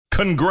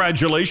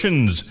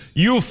Congratulations!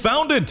 You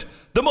found it!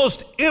 The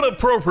most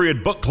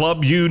inappropriate book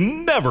club you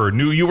never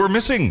knew you were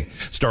missing.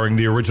 Starring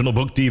the original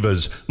book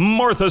divas,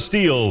 Martha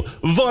Steele,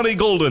 Vonnie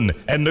Golden,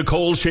 and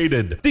Nicole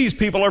Shaded. These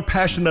people are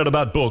passionate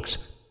about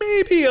books,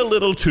 maybe a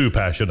little too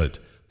passionate.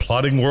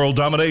 Plotting world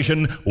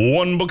domination,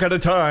 one book at a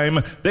time.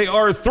 They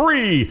are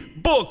 3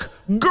 book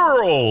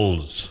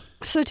girls.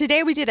 So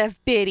today we did a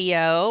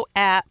video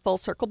at Full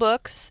Circle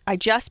Books. I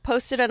just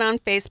posted it on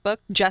Facebook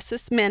just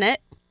this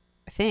minute,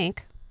 I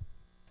think.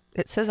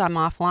 It says I'm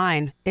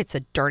offline. It's a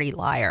dirty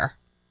liar.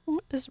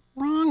 What is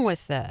wrong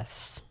with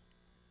this?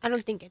 I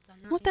don't think it's on.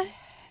 What the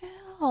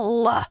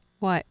hell?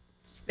 What?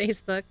 It's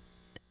Facebook.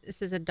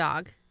 This is a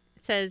dog.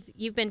 It says,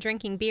 "You've been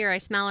drinking beer. I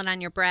smell it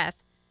on your breath."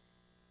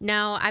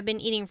 "No, I've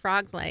been eating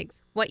frog's legs.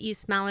 What you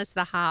smell is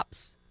the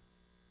hops."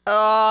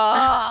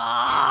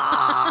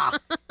 Oh,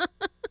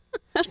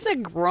 that's a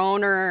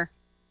groaner.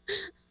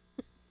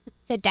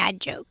 It's a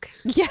dad joke.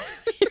 Yeah.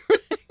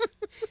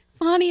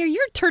 Bonnie,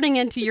 you're turning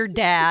into your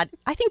dad.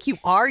 I think you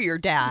are your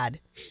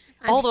dad.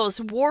 All those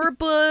war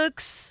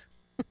books.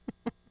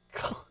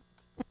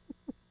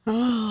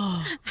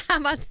 How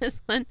about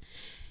this one?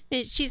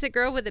 She's a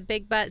girl with a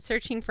big butt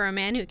searching for a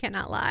man who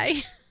cannot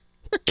lie.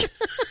 Get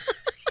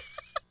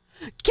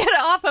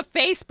off of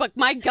Facebook,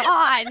 my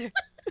God.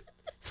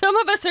 Some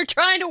of us are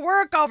trying to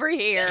work over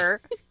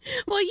here.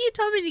 Well, you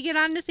told me to get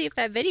on to see if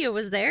that video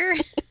was there.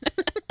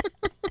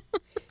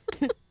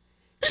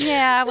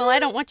 Yeah, well, I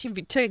don't want you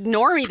to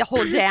ignore me the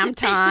whole damn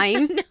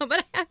time. No,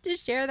 but I have to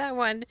share that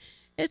one.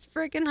 It's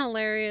freaking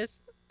hilarious.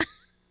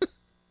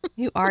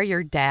 You are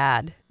your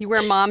dad. You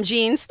wear mom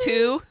jeans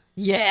too?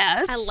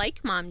 Yes. I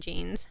like mom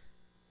jeans.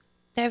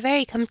 They're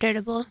very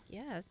comfortable.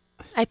 Yes.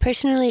 I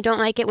personally don't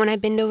like it when I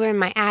bend over and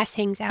my ass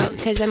hangs out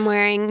because I'm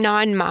wearing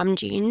non-mom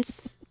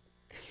jeans.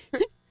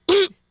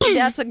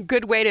 That's a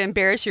good way to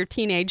embarrass your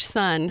teenage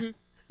son.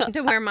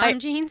 To wear mom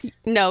jeans?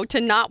 No, to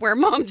not wear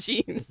mom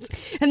jeans.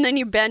 And then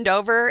you bend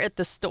over at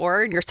the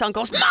store and your son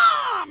goes,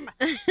 "Mom!"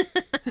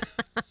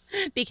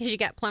 Because you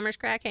got plumber's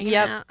crack hanging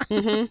out.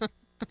 Mm-hmm.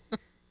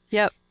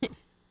 Yep.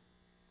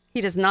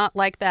 He does not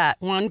like that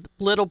one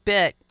little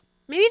bit.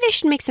 Maybe they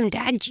should make some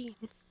dad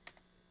jeans.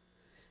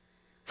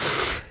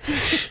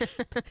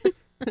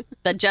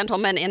 The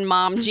gentleman in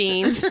mom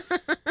jeans.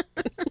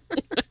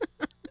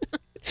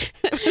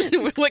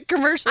 What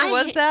commercial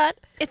was that?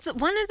 It's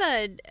one of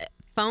the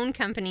phone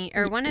company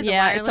or one of the it's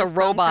wireless a phone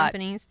robot.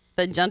 companies.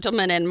 The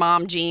gentleman in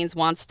mom jeans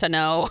wants to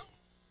know.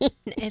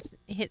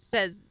 It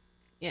says,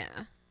 yeah,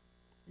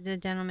 the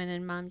gentleman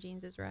in mom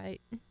jeans is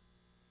right.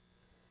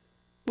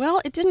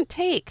 Well, it didn't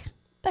take.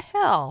 The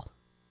hell?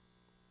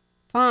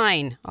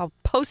 Fine. I'll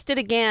post it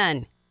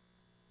again.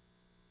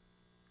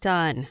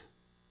 Done.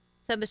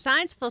 So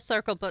besides Full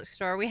Circle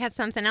Bookstore, we had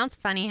something else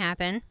funny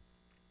happen.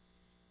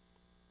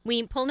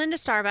 We pulled into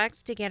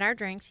Starbucks to get our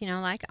drinks,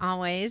 like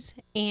always.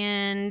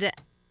 And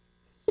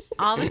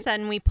all of a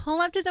sudden we pull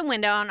up to the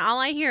window and all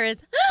I hear is,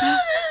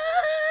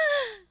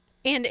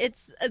 and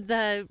it's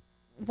the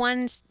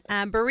one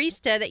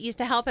barista that used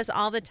to help us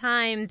all the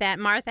time that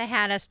Martha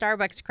had a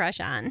Starbucks crush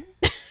on.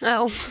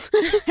 Oh.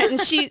 And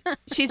she's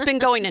been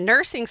going to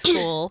nursing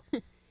school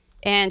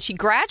and she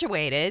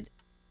graduated.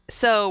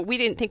 So we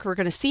didn't think we were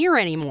going to see her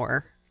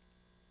anymore.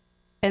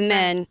 And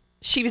then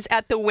she was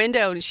at the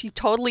window and she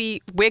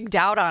totally wigged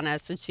out on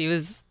us and she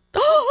was...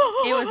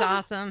 It was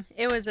awesome.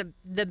 It was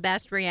the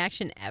best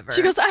reaction ever.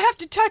 She goes, "I have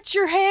to touch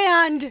your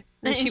hand."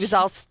 And she was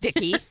all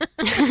sticky.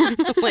 I'm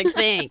like,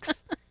 thanks.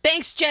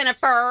 Thanks,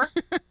 Jennifer.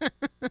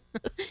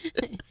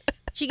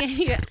 She gave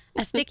you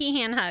a sticky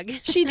hand hug.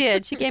 She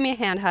did. She gave me a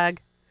hand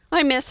hug.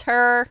 I miss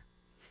her.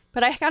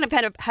 But I kind of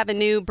have a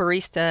new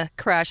barista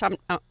crush.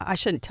 I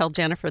shouldn't tell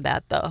Jennifer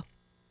that, though.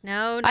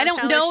 No, I don't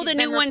tell her know she's the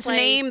been new one's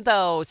replaced. name,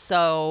 though,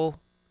 so...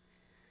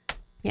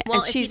 Yeah,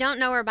 Well, and if you don't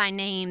know her by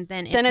name,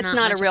 then it's it's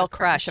not a much real of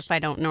crush if I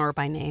don't know her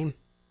by name.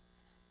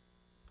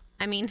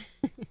 I mean,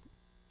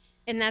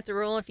 isn't that the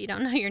rule? If you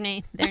don't know their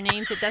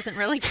names, it doesn't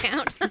really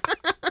count.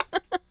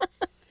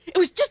 It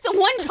was just the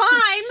one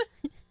time,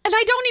 and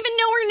I don't even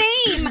know her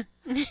name.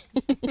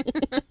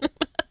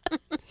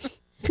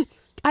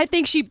 I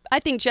think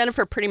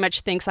Jennifer pretty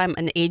much thinks I'm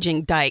an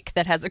aging dyke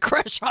that has a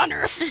crush on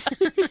her,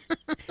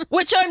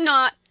 which I'm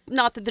not.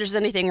 Not that there's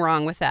anything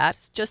wrong with that.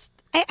 It's just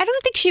I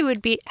don't think she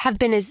would have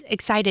been as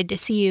excited to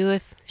see you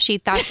if she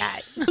thought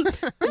that.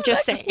 I'm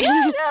just saying.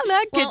 yeah,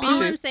 that could Well, be all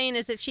true. I'm saying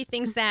is if she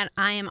thinks that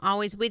I am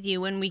always with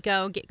you when we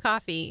go get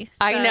coffee.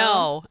 I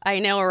know,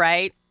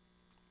 right?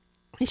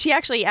 And she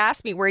actually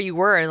asked me where you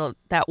were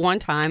that one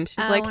time.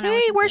 She's like, when I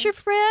 "Hey, wasn't where's there." your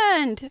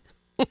friend?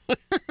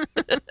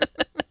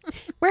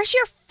 Where's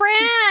your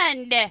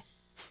friend?"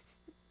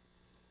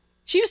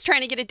 She was trying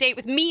to get a date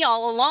with me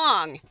all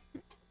along.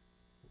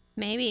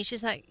 Maybe.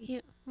 She's like,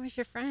 where's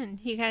your friend?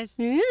 You guys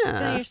go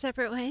Yeah. your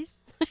separate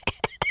ways?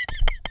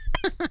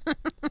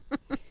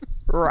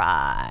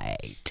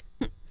 Right.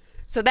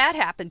 So that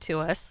happened to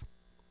us.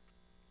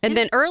 And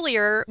then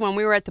earlier, when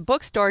we were at the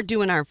bookstore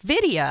doing our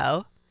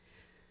video,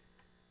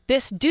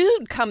 this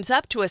dude comes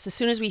up to us as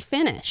soon as we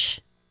finish.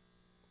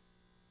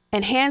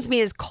 and hands me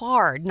his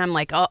card. And I'm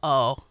like,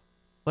 uh-oh,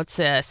 what's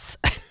this?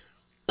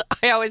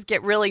 I always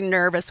get really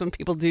nervous when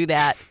people do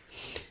that.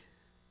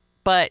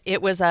 But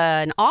it was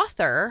an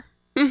author,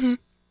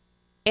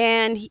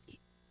 and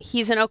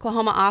he's an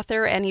Oklahoma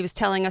author, and he was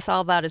telling us all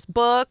about his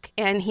book,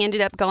 and he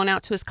ended up going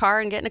out to his car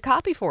and getting a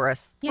copy for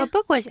us. Yeah. What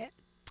book was it?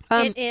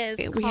 It is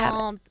we have it.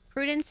 called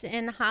Prudence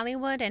in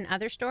Hollywood and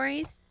Other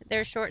Stories.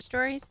 They're short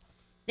stories.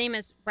 His name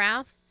is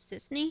Ralph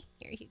Sisney.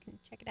 Here, you can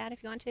check it out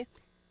if you want to.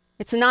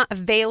 It's not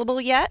available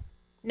yet.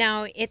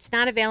 No, it's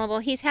not available.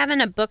 He's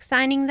having a book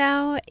signing,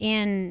 though,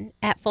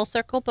 at Full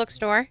Circle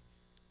Bookstore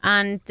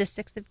on the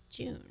 6th of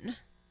June.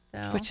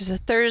 So, Which is a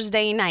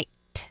Thursday night.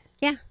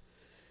 yeah.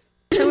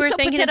 So we're So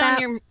thinking about...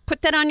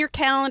 put that on your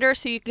calendar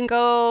so you can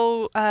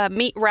go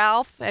meet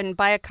Ralph and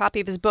buy a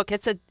copy of his book.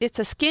 It's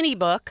a skinny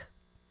book.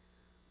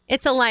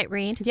 It's a light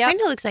read. Yep.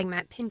 Kind of looks like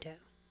Matt Pinto.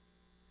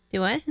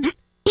 Do what?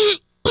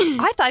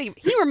 I thought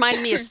he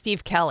reminded me of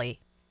Steve Kelly.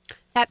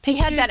 That He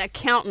picture had that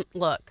accountant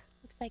look.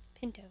 looks like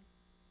Pinto.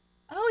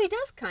 Oh, he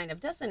does kind of,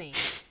 doesn't he?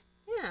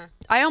 Yeah.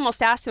 I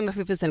almost asked him if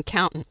he was an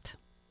accountant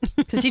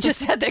because he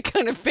just had that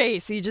kind of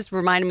face. He just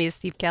reminded me of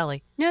Steve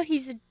Kelly. No,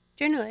 he's a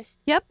journalist.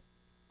 Yep.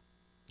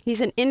 He's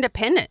an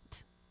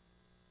independent,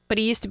 but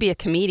he used to be a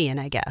comedian,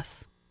 I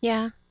guess.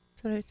 Yeah,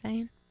 that's what I was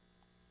saying.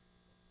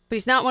 But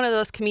he's not one of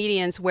those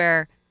comedians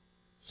where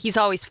he's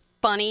always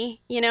funny,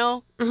 you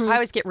know? I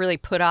always get really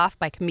put off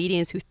by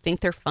comedians who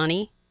think they're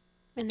funny.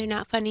 And they're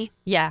not funny.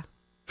 Yeah.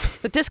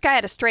 But this guy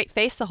had a straight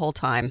face the whole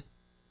time.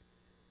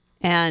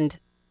 And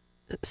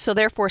so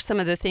therefore some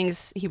of the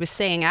things he was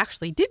saying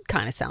actually did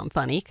kind of sound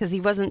funny because he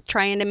wasn't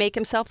trying to make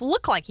himself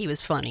look like he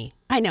was funny.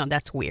 I know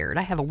that's weird.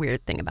 I have a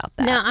weird thing about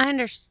that. No, I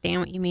understand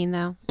what you mean,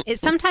 though.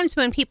 It's sometimes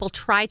when people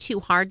try too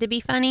hard to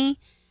be funny,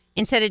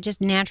 instead of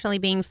just naturally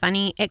being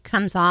funny, it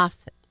comes off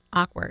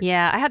awkward.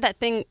 Yeah, I had that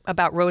thing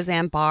about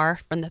Roseanne Barr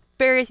from the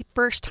very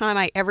first time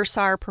I ever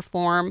saw her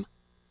perform.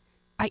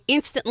 I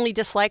instantly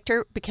disliked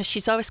her because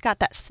she's always got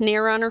that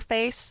sneer on her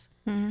face,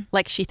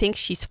 like she thinks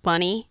she's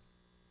funny.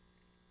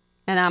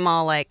 And I'm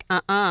all like,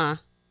 Have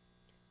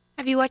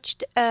you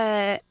watched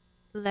The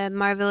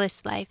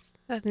Marvelous Life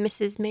of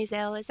Mrs.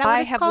 Maisel? Is that what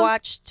I it's have called?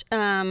 watched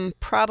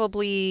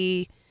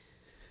probably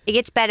It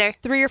gets better.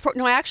 3 or 4.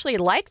 No, I actually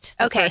liked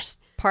the Okay. first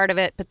part of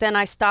it, but then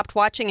I stopped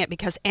watching it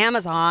because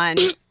Amazon,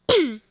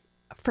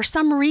 for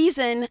some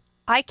reason,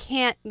 I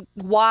can't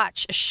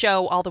watch a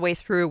show all the way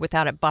through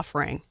without it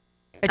buffering.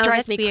 It Oh,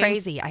 drives that's me weird.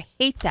 crazy. I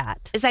hate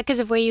that. Is that because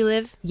of where you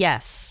live?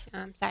 Yes.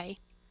 I'm sorry.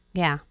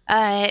 Yeah.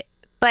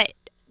 But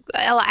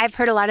I've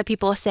heard a lot of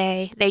people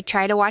say they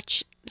try to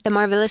watch The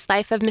Marvelous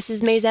Life of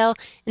Mrs. Maisel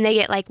and they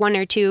get like 1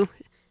 or 2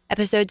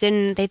 episodes in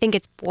and they think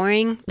it's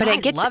boring. But I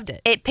loved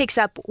it. It picks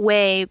up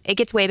it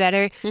gets way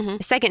better. The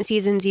second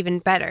season's even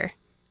better.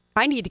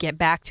 I need to get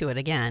back to it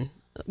again.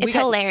 It's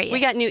hilarious. We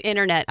got new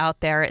internet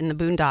out there in the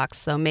boondocks,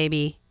 so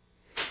maybe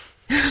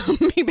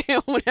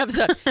I won't have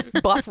the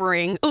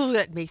buffering. Oh,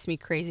 that makes me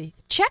crazy.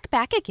 Check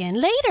back again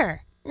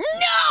later.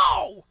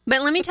 No!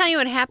 But let me tell you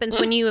what happens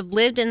when you have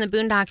lived in the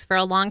boondocks for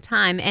a long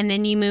time and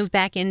then you move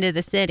back into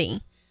the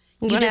city.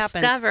 You What happens?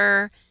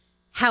 discover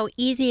how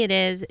easy it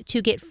is to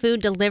get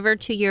food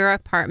delivered to your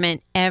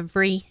apartment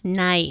every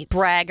night.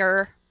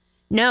 Bragger.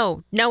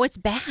 No, it's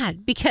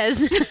bad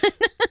because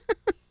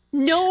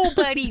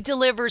Nobody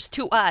delivers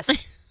to us.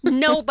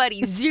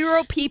 Nobody.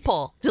 0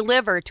 people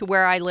deliver to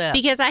where I live.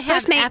 I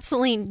have Postmates.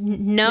 absolutely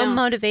no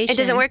motivation. It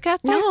doesn't work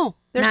out there? No.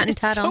 Not in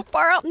It's so Tuttle.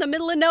 far out in the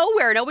middle of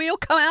nowhere. Nobody will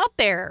come out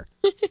there.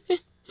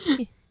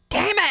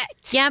 Damn it.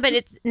 Yeah, but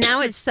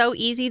it's so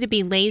easy to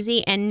be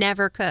lazy and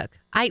never cook.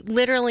 I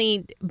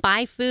literally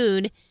buy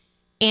food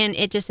and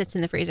it just sits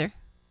in the freezer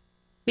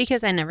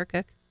because I never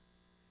cook.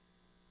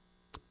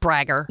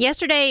 Bragger.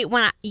 Yesterday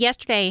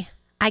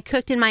I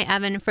cooked in my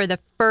oven for the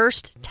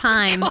first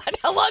time God,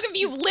 how long have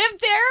you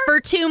lived there?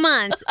 for 2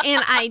 months,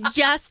 and I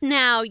just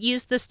now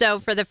used the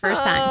stove for the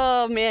first time.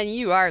 Oh, man,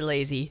 you are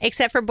lazy.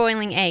 Except for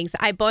boiling eggs.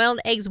 I boiled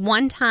eggs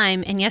one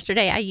time, and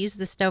yesterday I used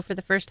the stove for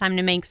the first time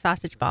to make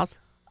sausage balls.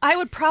 I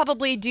would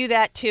probably do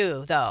that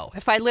too, though.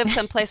 If I lived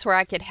someplace where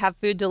I could have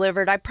food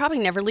delivered, I'd probably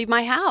never leave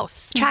my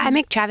house. I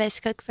make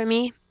Travis cook for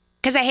me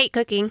because I hate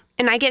cooking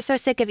and I get so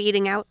sick of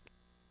eating out.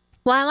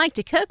 Well, I like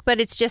to cook, but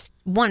it's just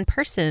one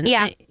person.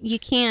 Yeah. You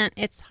can't,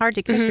 it's hard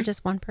to cook for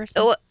just one person.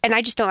 Oh, and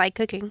I just don't like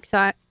cooking. So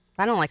I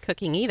don't like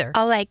cooking either.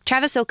 I'll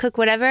Travis will cook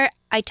whatever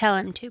I tell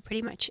him to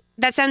pretty much.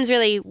 That sounds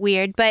really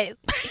weird, but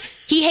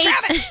he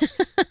hates.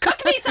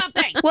 Cook me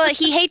something. Well,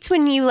 he hates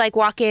when you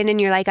walk in and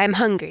you're like, I'm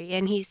hungry.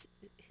 And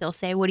he'll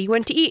say, what do you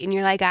want to eat? And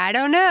you're like, I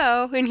don't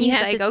know. And he's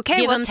have like, to okay,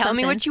 give well, him tell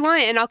me something. what you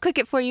want and I'll cook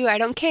it for you. I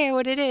don't care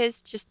what it is.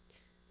 Just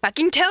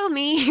fucking tell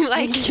me.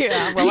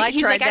 Yeah, well, I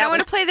he's tried like, I that don't want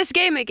to with- play this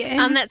game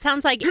again. That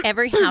sounds like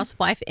every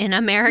housewife in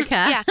America.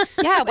 yeah.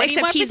 Yeah, what do you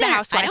Except want for he's the dinner?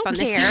 housewife I don't on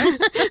this.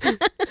 care.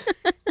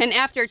 And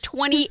after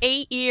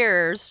 28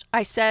 years,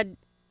 I said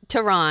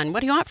to Ron, what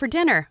do you want for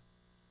dinner?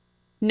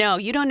 No,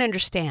 you don't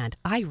understand.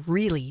 I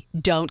really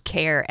don't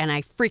care, and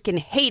I freaking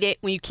hate it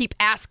when you keep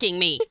asking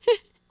me.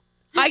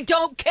 I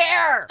don't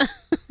care.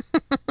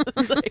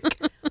 It's like,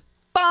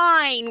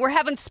 fine. We're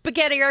having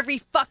spaghetti every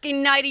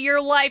fucking night of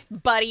your life,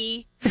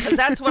 buddy. Because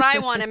that's what I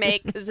want to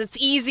make, because it's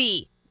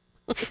easy.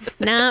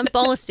 Nah,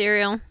 bowl of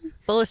cereal.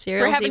 Bowl of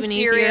cereal. We're having even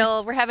cereal.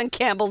 Easier. We're having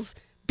Campbell's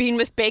bean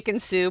with bacon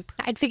soup.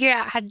 I'd figure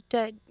out how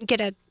to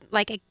get a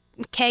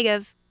keg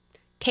of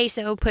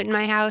queso put in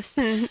my house,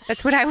 and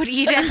that's what I would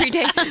eat every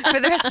day for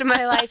the rest of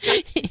my life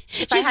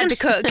if I had to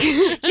cook.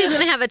 She's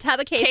gonna have a tub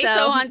of queso.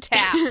 Queso on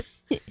tap.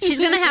 She's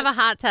gonna have a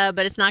hot tub,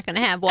 but it's not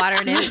gonna have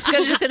water in it. It's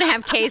just gonna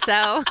have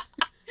queso.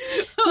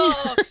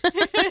 Oh,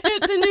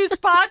 it's a new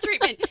spa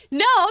treatment.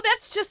 No,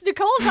 that's just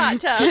Nicole's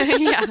hot tub.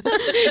 Yeah.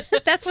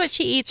 That's what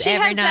she eats She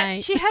every has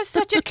night. she has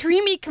such a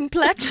creamy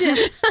complexion.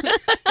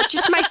 It's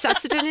just my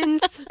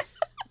sustenance.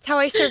 It's how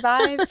I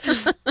survive.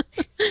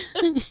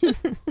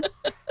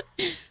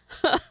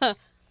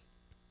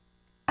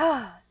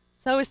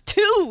 So it's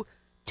two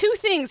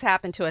things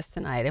happened to us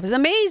tonight. It was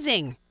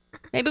amazing.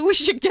 Maybe we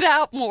should get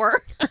out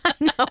more.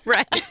 No,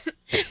 right?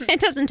 It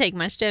doesn't take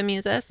much to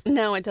amuse us.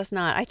 No, it does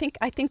not. I think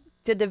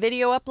did the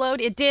video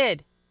upload? It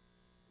did.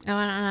 Oh,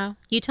 I don't know.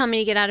 You tell me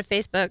to get out of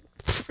Facebook.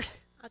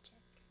 I'll check.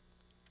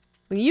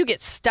 Well, you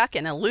get stuck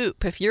in a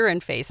loop if you're in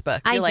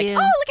Facebook. You're I like, do. oh,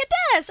 look at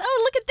this.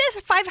 Oh, look at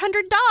this.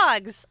 500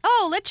 dogs.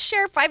 Oh, let's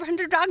share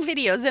 500 dog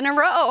videos in a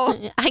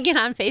row. I get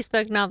on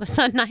Facebook and all of a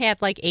sudden I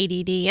have like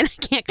ADD and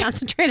I can't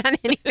concentrate on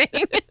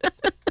anything.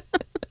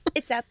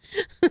 It's up.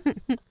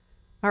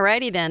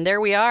 Alrighty then.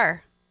 There we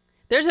are.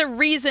 There's a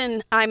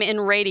reason I'm in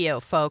radio,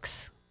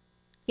 folks.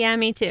 Yeah,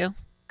 me too.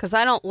 Because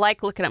I don't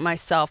like looking at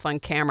myself on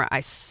camera. I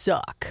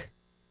suck.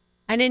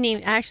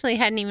 I actually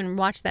hadn't even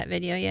watched that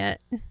video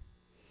yet.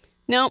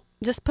 Nope.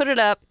 Just put it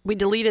up. We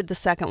deleted the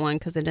second one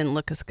because it didn't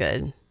look as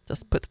good.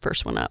 Just put the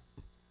first one up.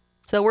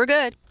 So we're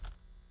good.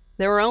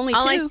 There were only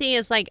All two. I see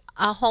is like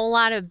a whole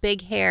lot of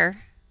big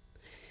hair.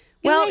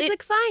 Well, You guys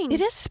look fine. It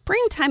is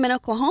springtime in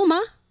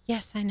Oklahoma.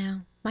 Yes, I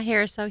know. My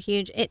hair is so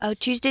huge. Oh,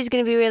 Tuesday's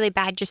going to be really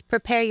bad. Just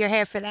prepare your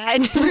hair for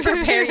that.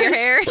 Prepare your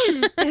hair.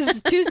 Is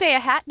Tuesday a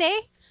hat day?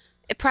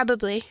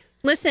 Probably.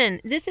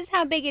 Listen, this is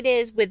how big it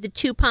is with the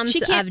 2 pumps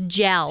of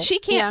gel. She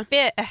can't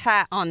fit a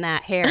hat on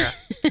that hair.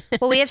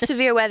 Well, we have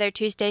severe weather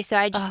Tuesday, so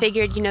I just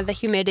figured, the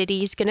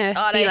humidity is going to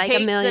God, be I like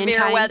hate a million severe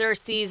times. weather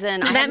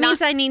season. That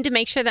means I need to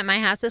make sure that my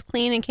house is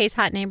clean in case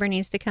hot neighbor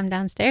needs to come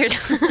downstairs.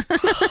 Get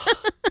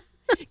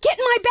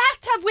in my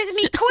bathtub with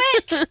me,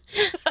 quick!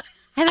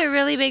 I have a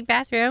really big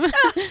bathroom.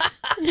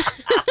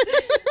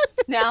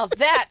 Now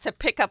that's a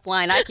pickup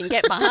line I can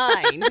get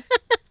behind.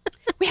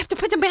 We have to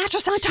put the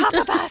mattress on top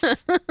of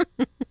us.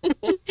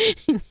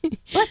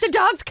 Let the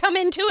dogs come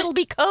in too. It'll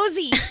be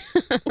cozy.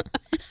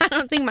 I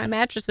don't think my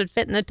mattress would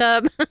fit in the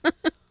tub.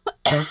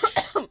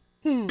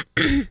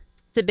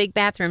 It's a big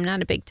bathroom,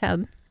 not a big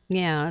tub.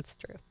 Yeah, that's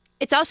true.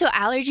 It's also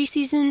allergy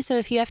season, so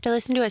if you have to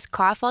listen to us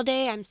cough all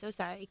day, I'm so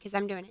sorry, because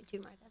I'm doing it too,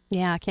 Martha.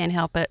 Yeah, I can't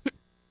help it.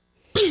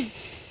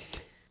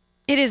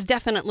 It is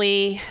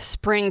definitely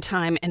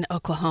springtime in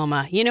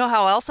Oklahoma. You know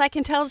how else I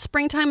can tell it's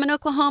springtime in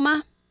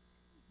Oklahoma?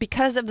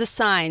 Because of the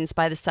signs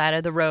by the side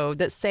of the road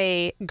that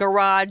say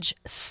garage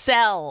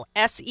sell,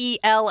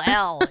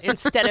 S-E-L-L,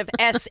 instead of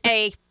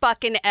S-A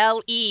fucking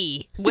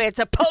L-E, where it's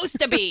supposed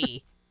to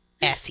be,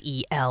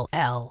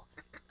 S-E-L-L.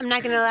 I'm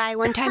not going to lie.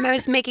 One time I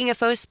was making a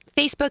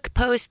Facebook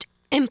post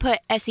and put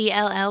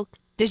SELL.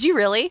 Did you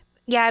really?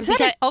 Yeah, Is that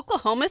an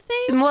Oklahoma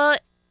thing? well,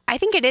 I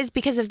think it is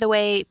because of the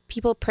way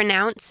people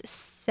pronounce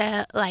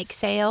sale.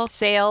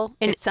 Sale.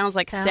 And- It sounds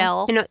like Sell.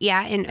 sell. In And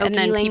Okie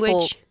then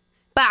language. people-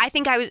 But I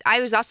think I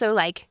was also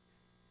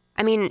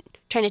trying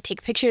to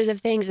take pictures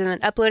of things and then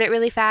upload it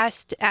really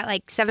fast at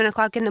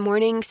 7:00 in the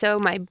morning. So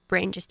my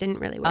brain just didn't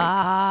really work.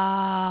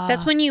 Ah.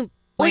 That's when you or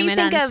blame you it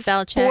think on of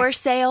spell check. for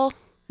sale,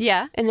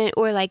 Yeah. and then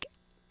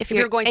if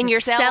you're going and to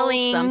you're sell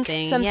selling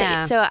something,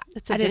 yeah. So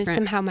That's a I didn't different-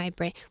 somehow my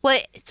brain. Well,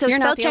 so You're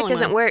spell not the check only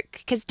doesn't one. work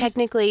because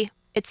technically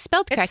it's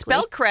spelled correctly. It's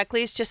spelled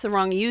correctly. It's just the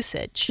wrong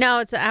usage.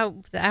 No,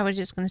 I was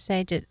just going to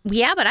say,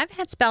 yeah, but I've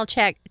had spell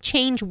check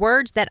change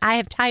words that I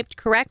have typed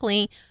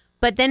correctly,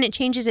 but then it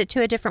changes it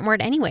to a different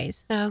word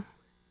anyways. Oh.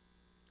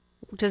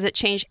 Does it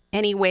change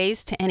any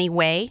ways to any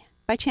way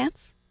by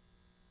chance?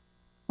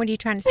 What are you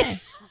trying to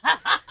say?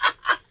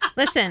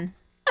 Listen,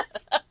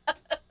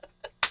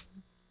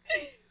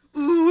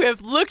 Ooh,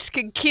 if looks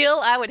could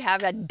kill, I would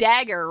have a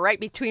dagger right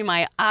between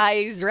my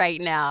eyes right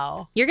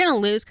now. you're going to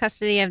lose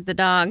custody of the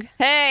dog.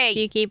 Hey,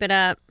 You keep it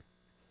up.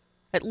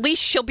 at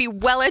least she'll be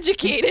well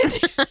educated.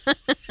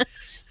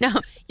 No,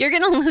 you're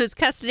going to lose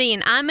custody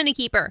and I'm going to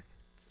keep her.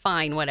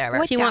 Fine,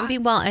 whatever. She won't be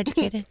well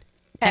educated.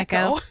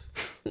 Echo.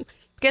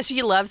 Guess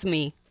she loves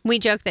me We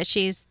joke that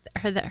she's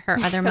her other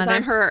because mother.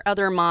 I'm her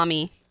other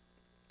mommy.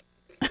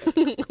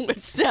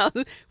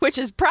 which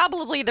is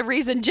probably the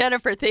reason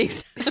Jennifer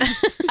thinks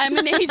I'm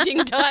an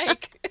aging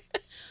dyke.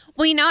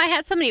 Well, I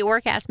had somebody at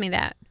work ask me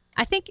that.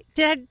 I think,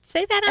 did I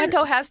say that?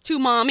 Echo has two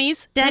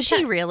mommies. Did I Does she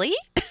say- really?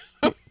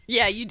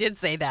 Yeah, you did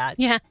say that.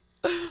 Yeah.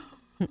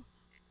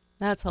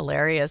 That's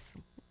hilarious.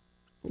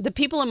 The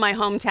people in my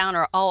hometown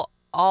are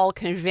all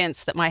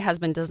convinced that my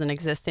husband doesn't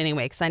exist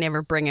anyway because I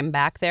never bring him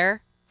back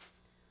there.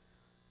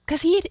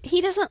 Because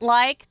he doesn't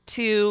like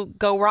to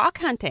go rock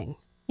hunting.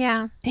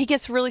 Yeah. He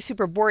gets really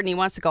super bored and he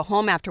wants to go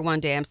home after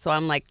one day. So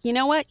I'm like, you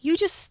know what? You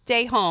just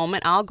stay home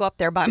and I'll go up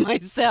there by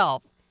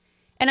myself.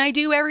 And I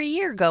do every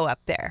year go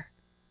up there.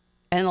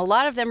 And a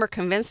lot of them are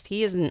convinced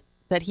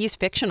that he's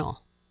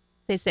fictional.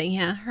 They say,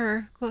 yeah,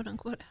 her quote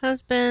unquote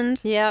husband.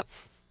 Yep.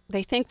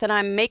 They think that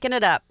I'm making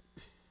it up.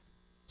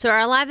 So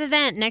our live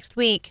event next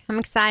week. I'm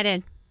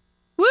excited.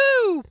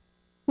 Woo!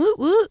 Woot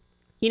woot.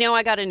 You know,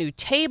 I got a new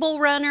table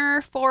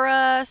runner for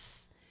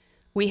us.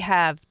 We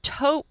have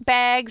tote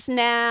bags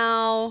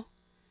now.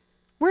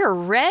 We're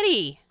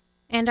ready.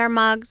 And our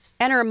mugs.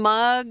 And our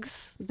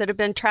mugs that have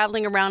been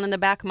traveling around in the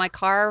back of my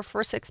car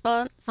for 6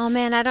 months. Oh,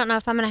 man, I don't know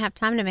if I'm going to have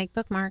time to make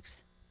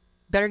bookmarks.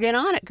 Better get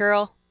on it,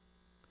 girl.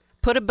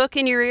 Put a book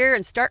in your ear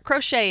and start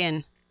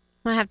crocheting.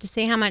 I'll have to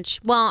see how much.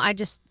 Well,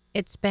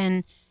 it's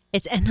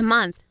end of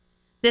month.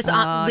 We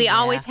yeah.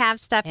 always have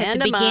stuff at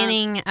End the of month.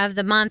 beginning of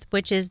the month,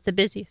 which is the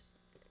busiest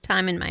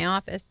time in my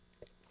office.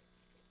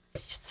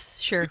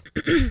 Sure.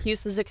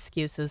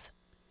 Excuses.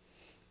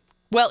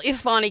 Well,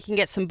 if Vonnie can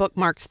get some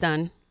bookmarks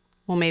done,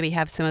 we'll maybe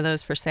have some of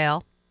those for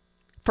sale.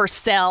 For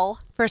sale.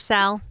 For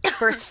sale.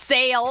 For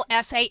sale.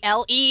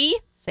 S-A-L-E.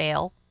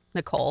 Sale.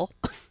 Nicole.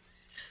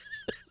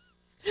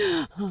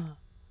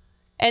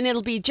 And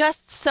it'll be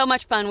just so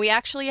much fun. We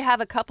actually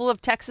have a couple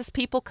of Texas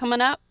people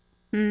coming up.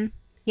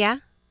 Yeah?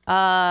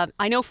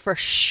 I know for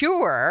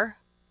sure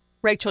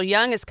Rachel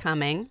Young is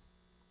coming.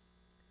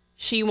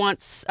 She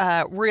wants,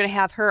 we're going to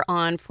have her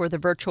on for the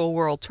Virtual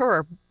World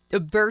Tour.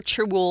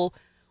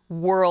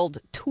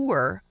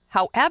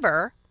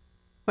 However,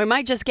 we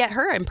might just get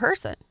her in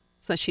person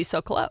since she's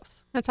so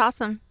close. That's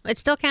awesome. It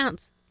still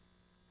counts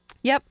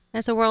Yep.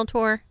 as a world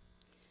tour.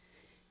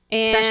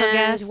 And Special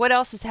guest. what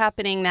else is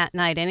happening that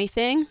night?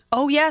 Anything?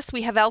 Oh, yes.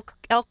 We have Elk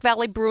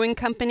Valley Brewing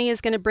Company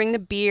is going to bring the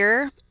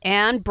beer.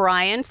 And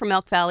Brian from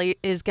Elk Valley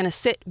is going to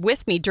sit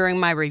with me during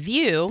my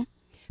review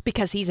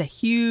because he's a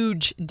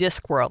huge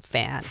Discworld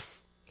fan.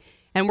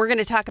 And we're going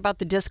to talk about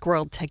the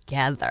Discworld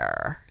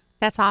together.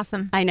 That's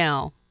awesome. I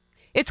know.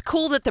 It's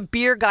cool that the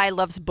beer guy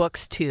loves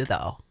books too,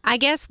 though. I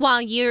guess while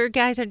you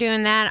guys are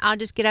doing that, I'll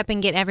just get up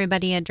and get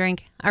everybody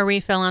a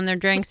refill on their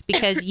drinks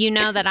because you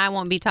know that I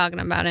won't be talking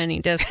about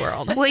any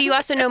Discworld. Well, you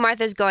also know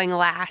Martha's going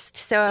last,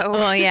 so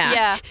Well, yeah.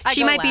 Yeah. I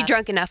she go might be last.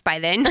 drunk enough by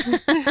then.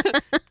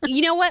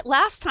 You know what?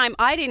 Last time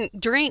I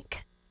didn't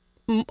drink.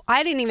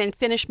 I didn't even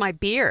finish my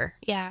beer.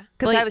 Yeah.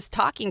 Because I was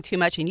talking too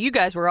much and you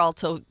guys were all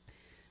till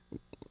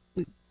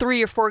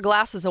 3 or 4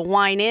 glasses of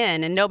wine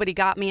in and nobody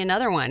got me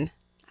another one.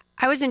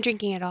 I wasn't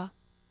drinking at all.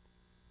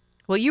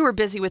 Well, you were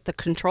busy with the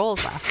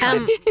controls last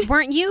time.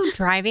 Weren't you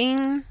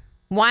driving?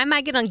 Why am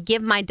I going to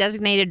give my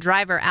designated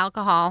driver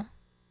alcohol?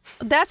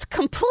 That's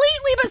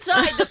completely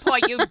beside the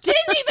point. You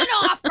didn't even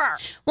offer.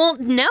 Well,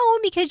 no,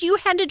 because you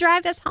had to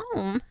drive us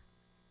home.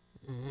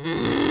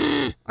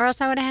 Or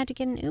else I would have had to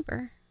get an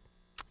Uber.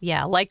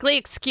 Yeah, likely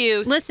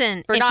excuse.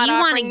 Listen, for if not you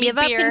want to offering me give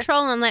up beer.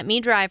 control and let me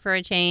drive for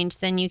a change,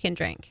 then you can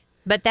drink.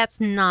 But that's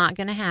not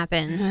going to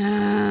happen.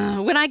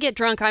 When I get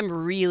drunk, I'm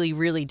really,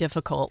 really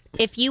difficult.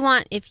 If you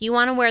want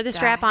to wear the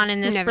strap on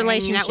in this Never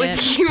hanging relationship, out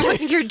with you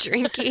when you're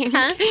drinking.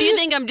 If you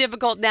think I'm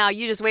difficult now,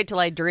 you just wait till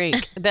I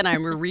drink. Then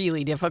I'm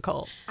really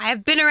difficult.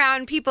 I've been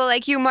around people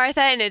like you,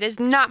 Martha, and it is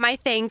not my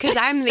thing because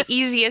I'm the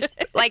easiest.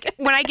 Like,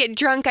 when I get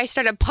drunk, I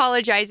start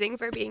apologizing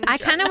for being I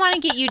drunk. kind of want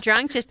to get you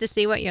drunk just to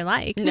see what you're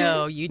like.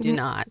 No, you do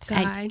not.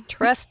 God.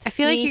 Trust I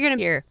feel like me you're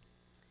gonna here.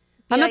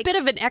 I'm like- a bit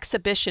of an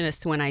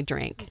exhibitionist when I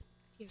drink.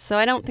 So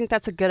I don't think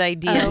that's a good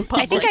idea in I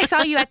public. think I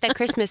saw you at the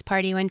Christmas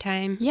party one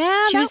time.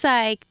 Yeah, She was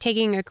like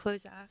taking her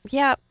clothes off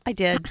Yeah, I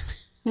did.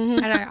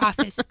 at our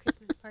office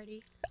Christmas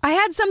party. I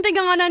had something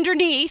on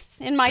underneath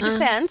in my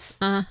defense.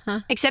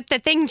 Except the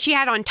thing she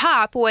had on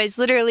top was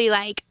literally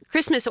like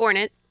Christmas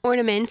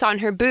ornaments on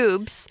her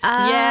boobs. Oh,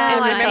 Yeah,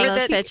 I remember saw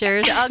those the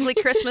pictures. the ugly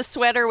Christmas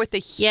sweater with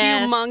the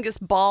Yes. humongous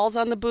balls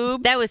on the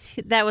boobs? That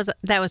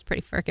was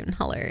pretty freaking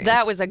hilarious.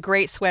 That was a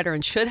great sweater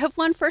and should have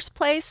won first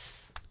place.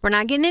 We're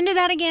not getting into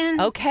that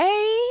again.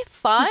 Okay,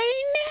 fine.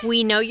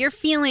 We know your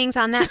feelings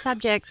on that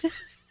subject.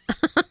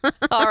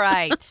 All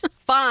right,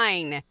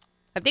 fine.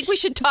 I think we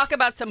should talk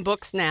about some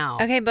books now.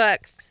 Okay,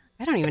 books.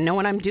 I don't even know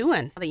what I'm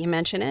doing now that you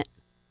mention it.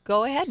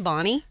 Go ahead,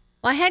 Bonnie.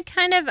 Well, I had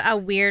kind of a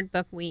weird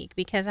book week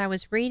because I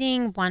was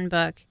reading one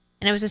book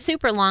and it was a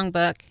super long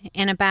book.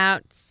 And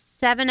about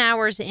 7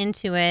 hours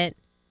into it,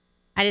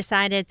 I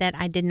decided that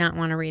I did not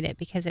want to read it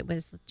because it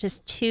was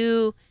just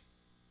too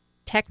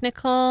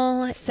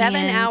technical. 7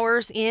 and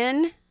hours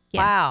in?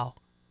 Yes. Wow.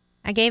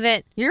 I gave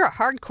it. You're a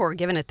hardcore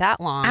giving it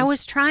that long. I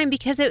was trying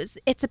because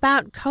it's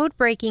about code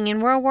breaking in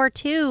World War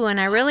II, and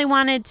I really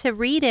wanted to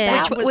read it.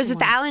 That Which was was the it?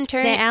 The one. Alan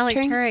Turing? The Alec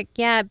Turek,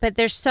 yeah, but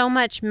there's so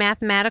much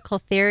mathematical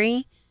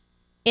theory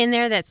in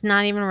there that's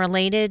not even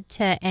related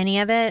to any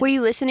of it. Were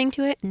you listening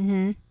to it?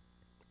 Mm-hmm.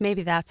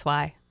 Maybe that's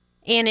why.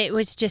 And it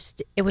was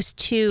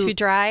too Too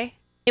dry?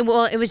 it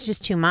was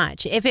just too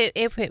much. If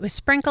it was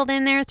sprinkled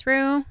in there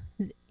through,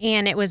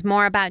 and it was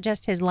more about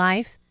just his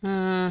life,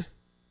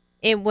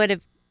 it would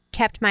have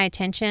kept my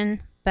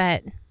attention.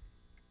 But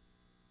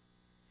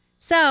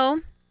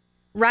so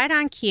right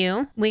on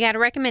cue. We got a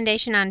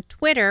recommendation on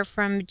Twitter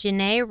from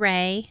Janae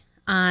Ray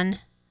on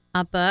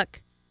a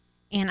book,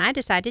 and I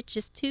decided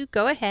just to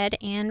go ahead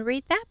and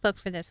read that book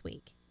for this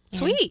week. And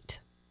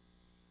Sweet.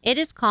 it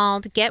is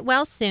called Get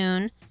Well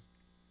Soon,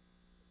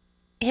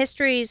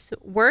 History's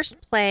Worst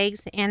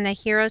Plagues and the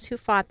Heroes Who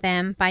Fought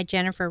Them by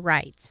Jennifer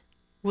Wright.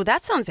 Well,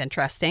 that sounds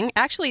interesting.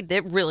 Actually,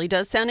 that really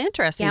does sound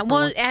interesting. Yeah, for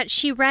well, once.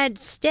 she read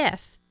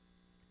Stiff.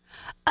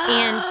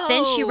 And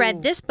then she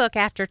read this book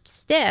after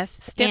Stiff.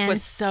 Stiff and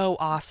was so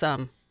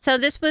awesome. So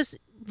this was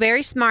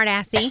very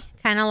smart-assy,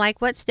 kind of like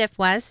what Stiff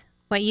was,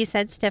 what you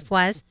said Stiff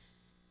was.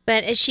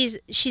 But she's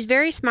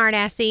very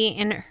smart-assy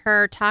in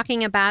her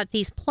talking about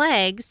these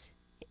plagues,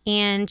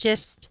 and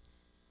just,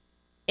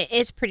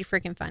 it's pretty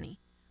freaking funny.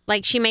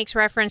 Like, she makes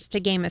reference to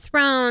Game of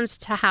Thrones,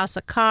 to House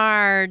of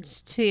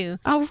Cards, to,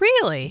 Oh,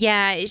 really?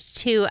 yeah,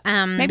 to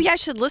Maybe I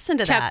should listen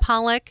to Chuck that.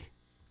 Pollock.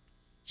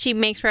 She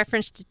makes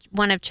reference to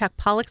one of Chuck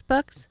Pollock's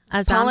books,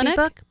 a zombie Palahniuk?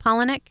 book.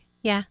 Palahniuk,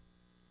 yeah.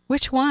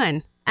 Which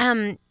one?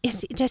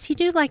 Does he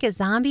do like a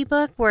zombie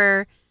book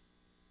where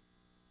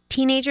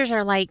teenagers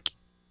are like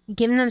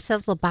giving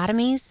themselves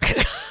lobotomies?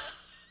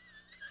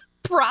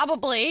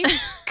 Probably.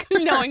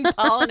 Knowing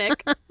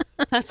Palahniuk.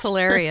 That's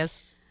hilarious.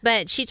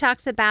 But she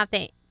talks about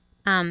the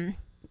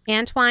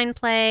Antoine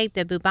plague,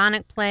 the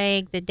bubonic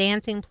plague, the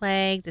dancing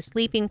plague, the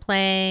sleeping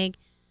plague,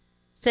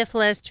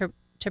 syphilis,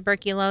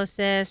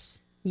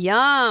 tuberculosis.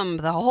 Yum.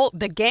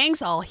 The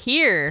gang's all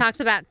here. Talks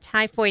about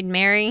Typhoid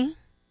Mary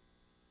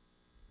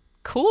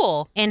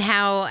Cool. and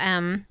how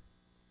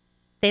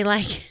they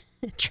like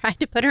tried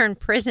to put her in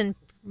prison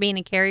for being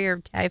a carrier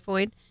of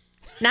typhoid.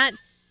 Not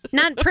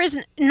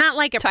prison, not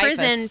like a Typhus.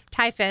 prison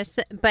typhus,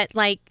 but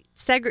like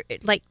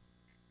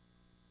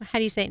how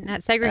do you say it?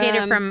 Not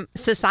segregated from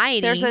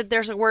society.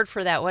 There's a word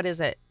for that. What is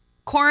it?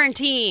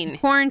 Quarantine.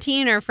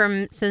 Quarantine her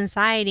from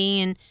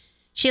society, and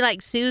she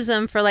like sues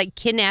them for like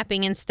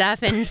kidnapping and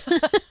stuff, and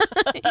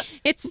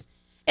it's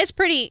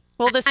pretty.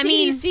 Well, the I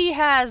mean, CDC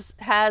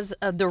has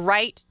the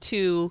right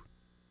to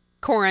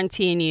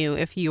quarantine you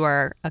if you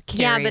are a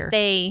yeah,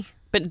 carrier.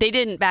 but they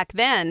didn't back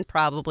then.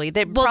 Probably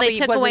they they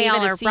took wasn't away even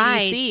all a our CDC.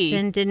 rights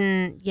and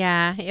didn't.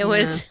 Yeah, it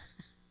was.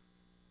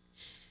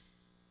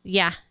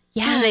 Yeah.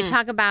 Yeah, they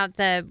talk about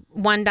the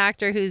one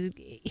doctor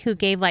who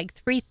gave like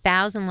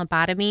 3,000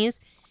 lobotomies,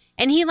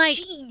 and he like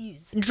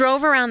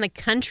drove around the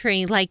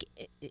country like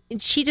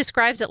she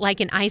describes it like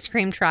an ice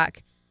cream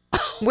truck,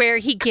 where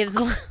he gives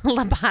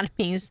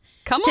lobotomies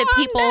Come to on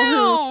people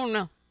who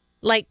down.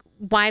 like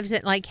wives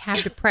that like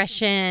have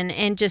depression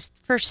and just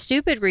for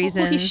stupid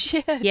reasons. Holy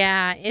shit.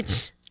 Yeah,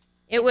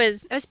 it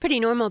was That was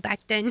pretty normal back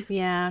then.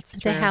 Yeah, it's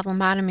true. to have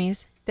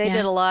lobotomies. They Yeah.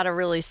 did a lot of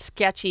really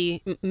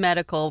sketchy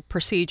medical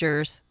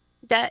procedures.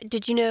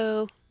 Did you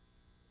know?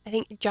 I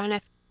think John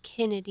F.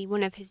 Kennedy,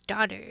 one of his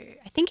daughter,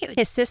 I think it was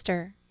His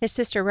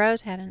sister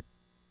Rose hadn't.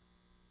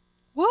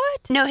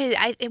 What? no,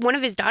 one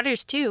of his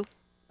daughters too.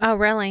 Oh,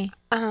 really?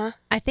 Uh-huh.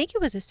 I think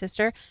it was his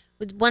sister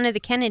with one of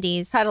the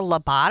Kennedys. Had a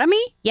lobotomy?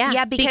 Yeah,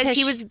 Yeah,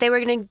 because they were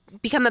going to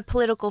become a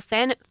political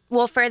fan.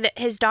 Well, for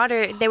his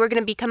daughter, they were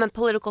going to become a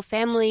political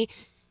family,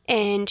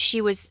 and she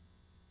was,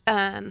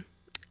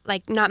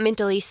 like not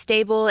mentally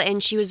stable,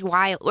 and she was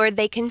wild. Or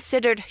they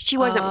considered she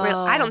wasn't real.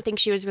 I don't think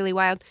she was really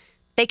wild.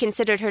 They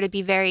considered her to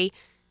be very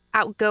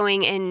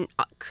outgoing and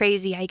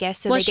crazy, I guess.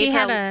 So Well, they she gave her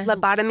had a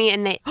lobotomy,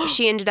 and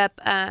she ended up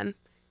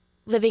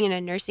living in a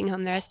nursing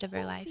home the rest of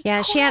her life.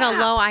 Yeah, she had a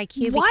low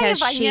IQ Why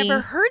because have I she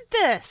never heard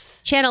this?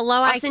 she had a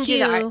low I'll send you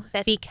the IQ art.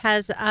 That's-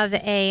 because of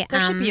a There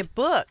should be a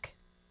book.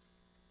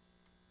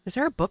 Is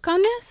there a book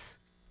on this?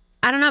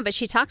 I don't know, but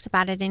she talks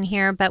about it in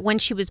here. But when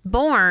she was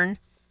born,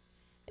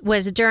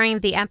 was during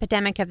the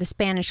epidemic of the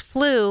Spanish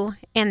flu,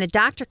 and the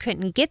doctor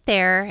couldn't get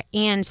there,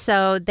 and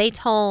so they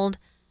told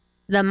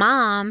the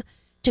mom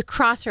to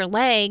cross her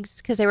legs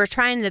because they were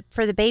trying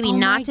for the baby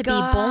not to be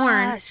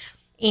born.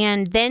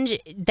 And then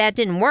that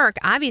didn't work,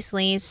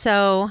 obviously.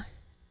 So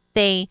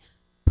they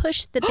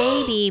pushed the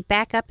baby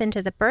back up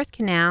into the birth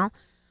canal.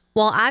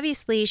 Well,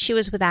 obviously, she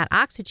was without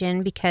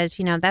oxygen because,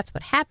 that's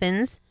what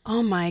happens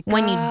Oh my god.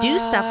 when you do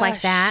stuff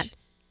like that.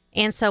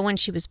 And so when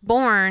she was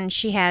born,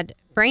 she had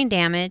brain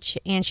damage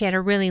and she had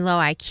a really low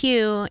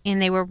IQ.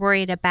 And they were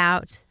worried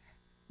about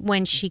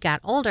when she got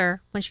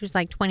older, when she was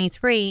like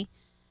 23,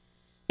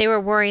 they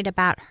were worried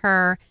about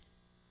her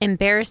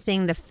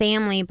embarrassing the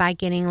family by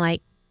getting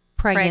like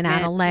pregnant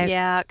out of leg,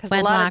 Yeah, because a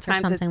lot wedlock of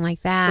times or something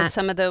like that. with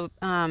some of the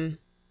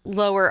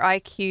lower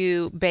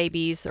IQ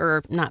babies,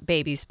 or not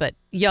babies, but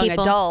young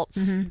People. adults,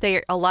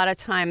 a lot of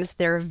times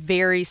they're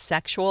very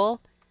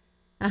sexual,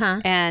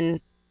 and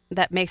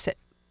that makes it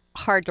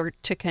harder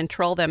to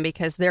control them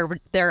because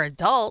they're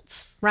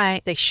adults.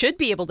 Right. They should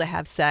be able to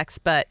have sex,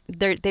 but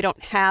they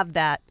don't have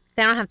that.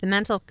 They don't have the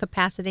mental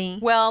capacity.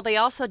 Well, they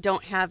also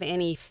don't have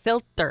any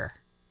filter.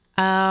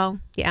 Oh,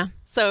 yeah.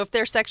 So if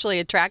they're sexually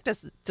attracted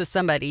to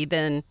somebody,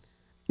 then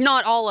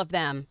not all of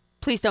them.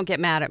 Please don't get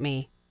mad at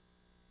me.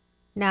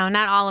 No,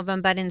 not all of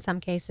them, but in some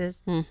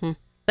cases. Mm-hmm.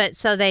 But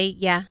so they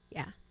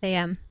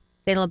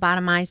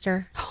lobotomized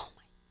her. Oh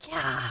my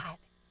God.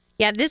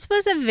 Yeah, this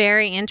was a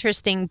very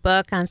interesting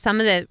book on some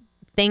of the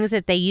things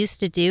that they used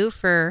to do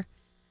for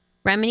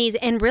remedies.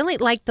 And really,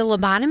 like the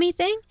lobotomy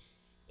thing,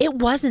 it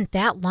wasn't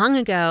that long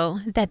ago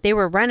that they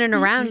were running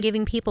around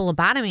giving people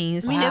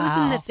lobotomies. I mean, it was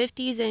in the Wow.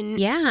 50s and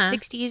Yeah.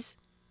 60s.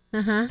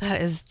 Uh-huh.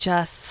 That is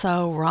just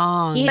so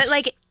wrong. Yeah. But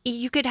like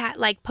you could have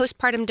like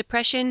postpartum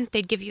depression,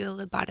 they'd give you a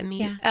lobotomy.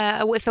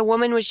 Yeah. If a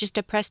woman was just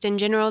depressed in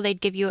general, they'd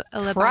give you a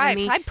lobotomy.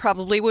 Cripes, I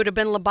probably would have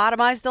been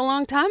lobotomized a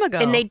long time ago.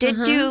 And they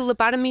did do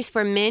lobotomies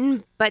for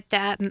men, but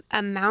the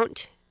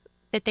amount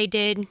that they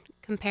did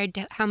compared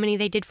to how many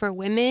they did for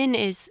women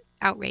is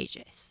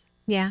outrageous.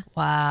 Yeah.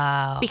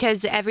 Wow.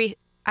 Because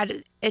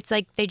it's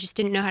like they just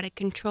didn't know how to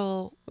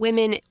control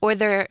women or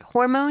their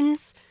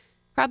hormones,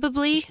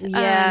 probably,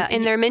 Yeah.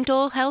 and their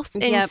mental health.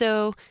 And Yep.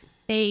 so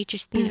they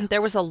just,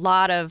 There was a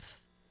lot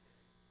of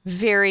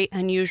very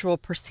unusual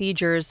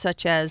procedures,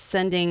 such as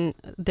sending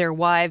their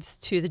wives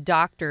to the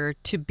doctor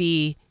to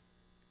be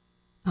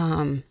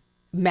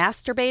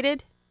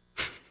masturbated.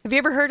 Have you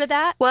ever heard of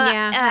that? well,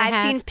 Yeah, I I've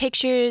have. seen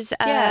pictures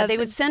Yeah, of they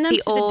would send them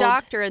to the old-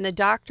 doctor, and the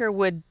doctor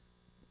would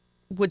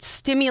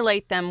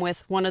stimulate them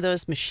with one of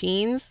those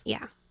machines,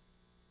 Yeah.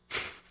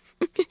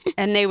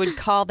 and they would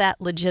call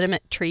that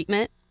legitimate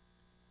treatment.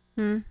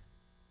 Of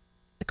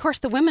course,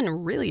 the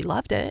women really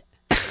loved it.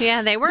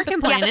 Yeah, they were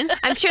complaining.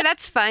 I'm sure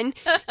that's fun.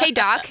 Hey,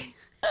 doc.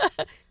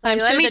 I'm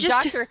Let sure me the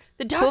just doctor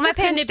pull my couldn't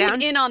pants have been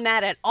down. in on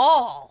that at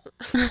all.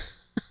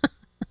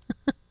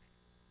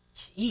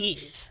 Jeez,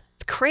 it's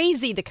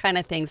crazy the kind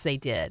of things they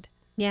did.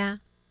 Yeah.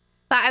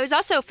 But I was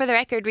also, for the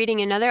record,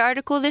 reading another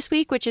article this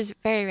week, which is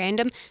very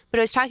random, but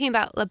it was talking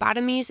about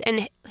lobotomies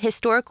and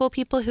historical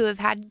people who have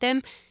had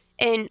them.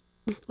 And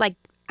like,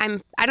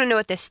 I don't know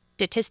what the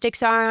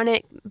statistics are on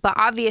it, but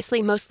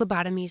obviously most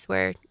lobotomies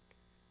were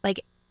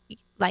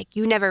like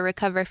you never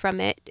recover from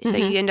it. So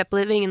you end up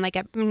living in like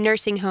a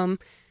nursing home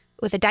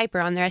with a diaper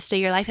on the rest of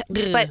your life.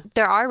 But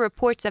there are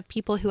reports of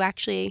people who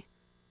actually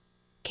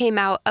came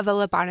out of a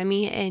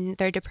lobotomy and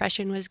their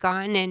depression was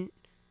gone. And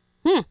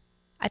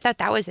I thought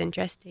that was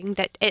interesting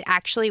that it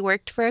actually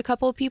worked for a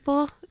couple of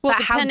people. Well,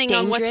 But how depending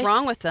on what's dangerous-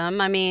 wrong with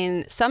them. I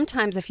mean,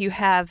 sometimes if you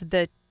have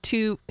the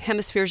two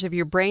hemispheres of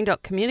your brain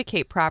don't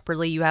communicate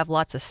properly, you have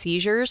lots of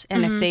seizures.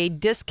 And if they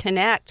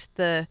disconnect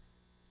the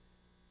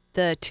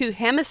two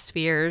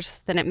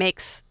hemispheres, then it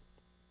makes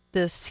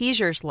the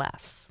seizures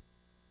less.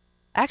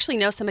 I actually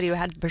know somebody who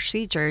had a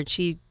procedure and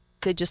she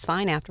did just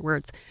fine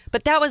afterwards.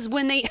 But that was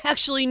when they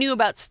actually knew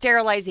about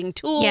sterilizing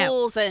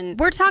tools and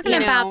We're talking you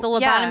about the know,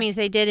 yeah. lobotomies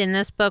they did in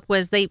this book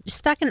was they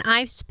stuck an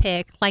ice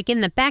pick like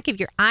in the back of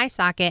your eye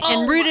socket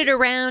and rooted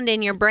around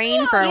in your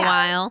brain for a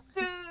while.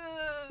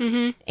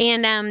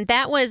 And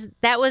that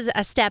was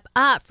a step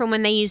up from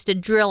when they used to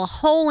drill a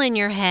hole in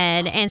your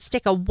head and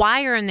stick a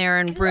wire in there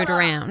and root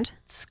around.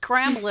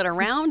 Scramble it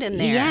around in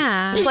there.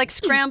 Yeah. It's like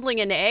scrambling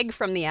an egg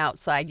from the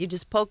outside. You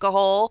just poke a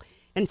hole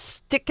and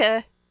stick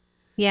a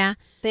Yeah.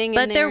 thing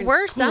But in there. there and-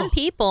 were some Ugh.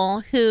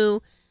 people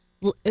who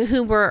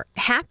were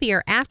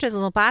happier after the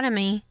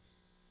lobotomy.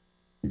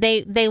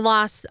 They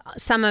lost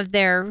some of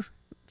their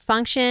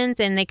functions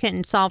and they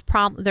couldn't solve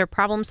their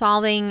problem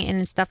solving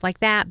and stuff like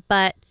that,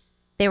 but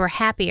they were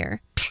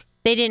happier.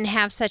 They didn't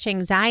have such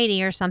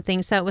anxiety or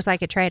something, so it was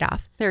like a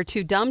trade-off. They're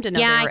too dumb to know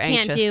Yeah, they were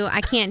anxious.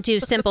 I can't do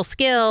simple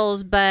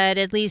skills, but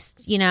at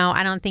least,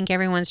 I don't think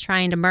everyone's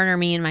trying to murder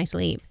me in my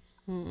sleep.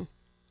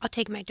 I'll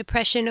take my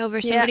depression over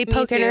Yeah, somebody me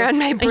poking too. around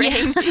my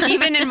brain,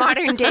 even in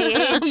modern day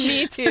age.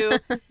 Me too.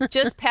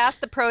 Just pass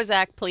the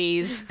Prozac,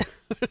 please.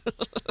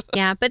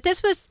 Yeah, but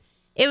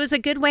it was a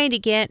good way to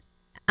get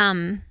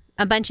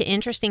a bunch of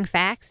interesting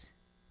facts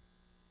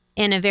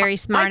and a very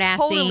smart I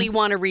totally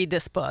want to read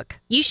this book.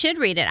 You should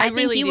read it. I think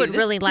really you do. would This-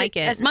 really like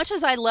it. As much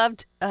as I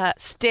loved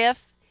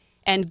Stiff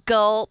and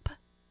Gulp,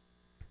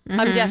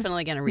 I'm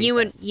definitely going to read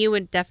this. You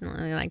would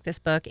definitely like this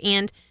book,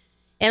 and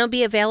it'll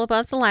be available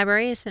at the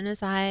library as soon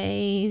as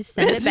I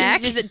send it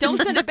back. Don't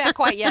send it back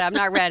quite yet. I'm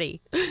not ready.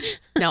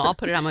 No, I'll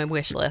put it on my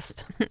wish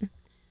list.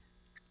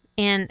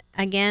 And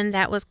again,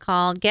 that was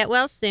called Get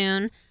Well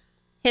Soon: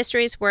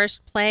 History's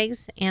Worst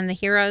Plagues and the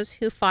Heroes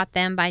Who Fought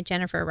Them by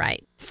Jennifer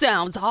Wright.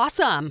 Sounds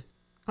awesome.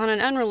 On an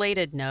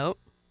unrelated note,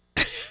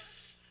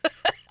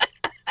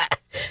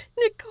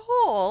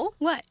 Nicole,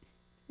 What?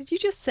 did you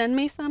just send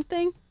me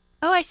something?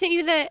 Oh, I sent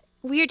you the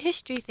weird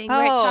history thing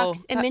where Oh,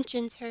 it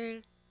mentions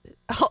her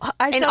Oh,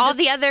 I and saw all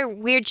this- the other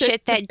weird the-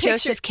 shit the that picture-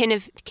 Joseph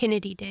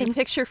Kennedy The did.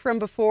 picture from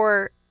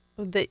before,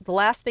 the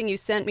last thing you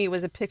sent me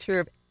was a picture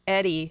of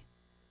Eddie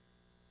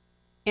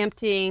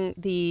emptying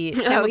the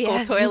Oh, chemical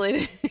yeah.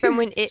 toilet. From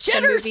when the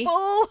Shitter's movie.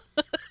 full.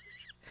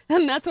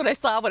 And that's what I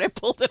saw when I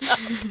pulled it up.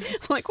 I'm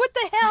like, what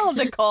the hell,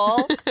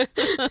 Nicole?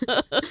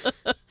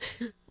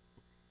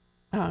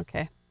 Oh,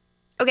 okay.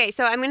 Okay,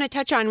 so I'm going to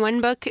touch on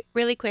one book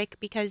really quick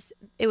because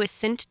it was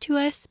sent to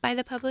us by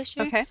the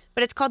publisher. Okay.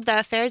 But it's called The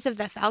Affairs of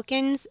the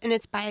Falcons, and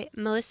it's by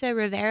Melissa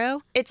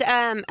Rivero. It's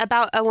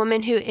about a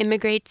woman who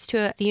immigrates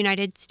to the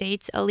United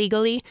States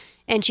illegally,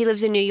 and she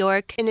lives in New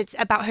York, and it's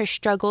about her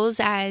struggles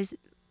as,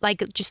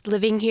 like, just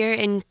living here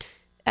and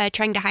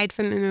trying to hide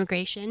from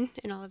immigration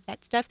and all of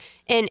that stuff.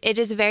 And it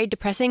is a very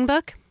depressing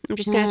book. I'm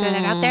just going to throw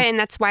that out there. And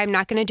that's why I'm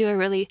not going to do a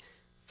really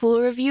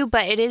full review.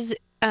 But it is,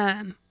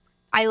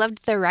 I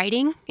loved the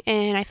writing.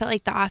 And I felt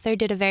like the author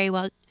did a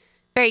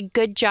very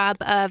good job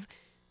of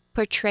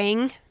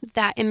portraying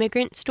that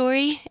immigrant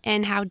story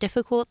and how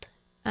difficult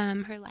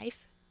her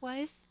life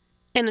was.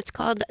 And it's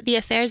called The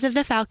Affairs of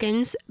the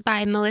Falcons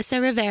by Melissa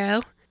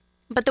Rivero.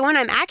 But the one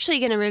I'm actually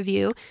going to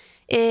review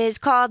is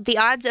called The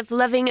Odds of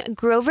Loving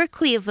Grover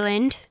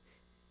Cleveland,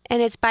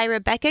 and it's by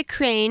Rebecca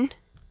Crane.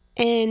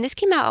 And this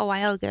came out a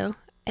while ago,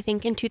 I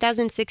think in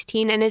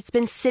 2016, and it's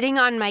been sitting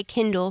on my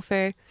Kindle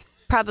for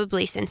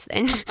probably since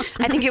then.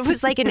 I think it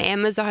was like an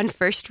Amazon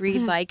first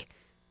read like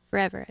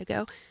forever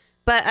ago.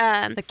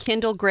 But The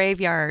Kindle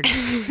graveyard.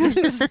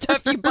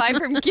 Stuff you buy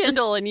from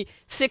Kindle, and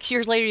 6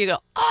 years later you go,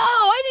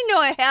 oh, I didn't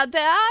know I had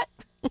that.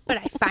 but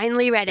I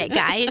finally read it,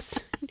 guys.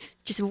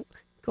 Just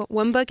go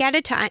one book at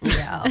a time.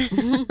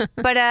 Yeah.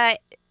 But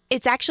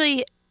it's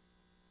actually,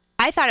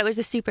 I thought it was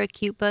a super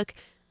cute book,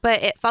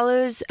 but it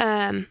follows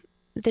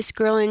this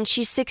girl, and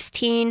she's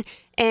 16,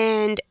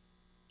 and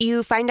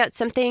you find out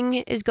something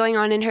is going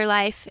on in her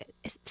life.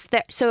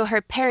 So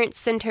her parents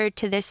send her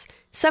to this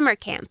summer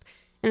camp,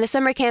 and the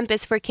summer camp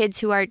is for kids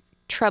who are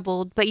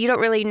troubled, but you don't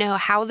really know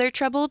how they're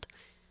troubled.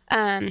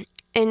 And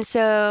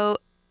so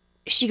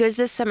she goes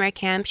to this summer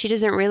camp. She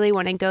doesn't really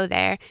want to go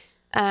there.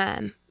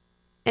 And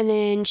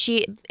then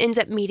she ends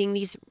up meeting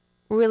these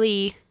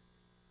really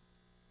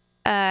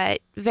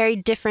very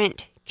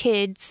different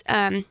kids.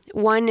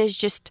 One is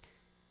just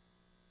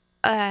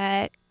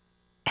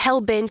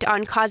hell-bent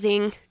on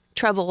causing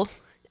trouble.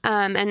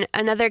 And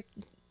another,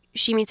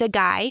 she meets a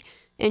guy,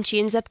 and she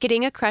ends up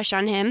getting a crush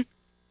on him.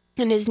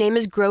 And his name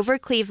is Grover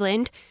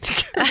Cleveland.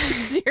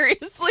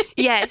 Seriously?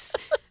 Yes.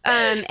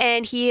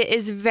 And he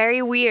is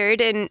very weird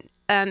and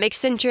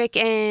eccentric,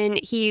 and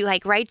he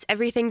like writes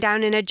everything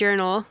down in a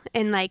journal,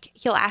 and like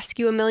he'll ask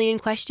you a million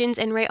questions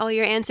and write all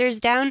your answers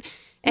down.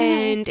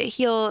 And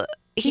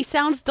He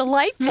sounds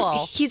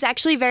delightful. he's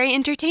actually very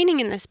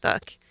entertaining in this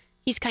book.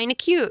 He's kind of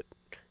cute.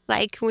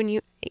 Like when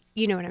you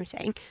know what I'm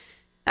saying.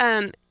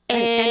 And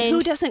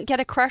who doesn't get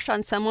a crush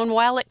on someone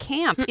while at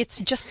camp? It's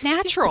just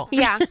natural.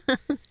 Yeah.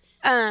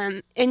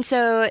 And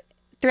so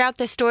throughout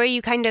the story,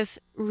 you kind of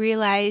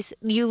realize,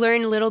 you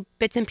learn little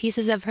bits and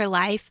pieces of her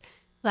life,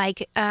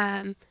 like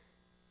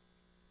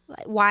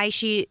why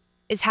she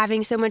is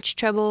having so much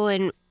trouble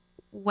and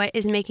what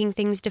is making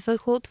things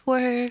difficult for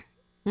her.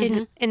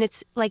 And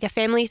it's like a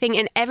family thing,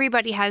 and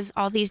everybody has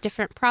all these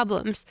different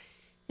problems.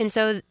 And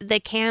so the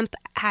camp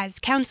has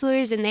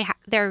counselors, and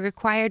they're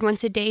required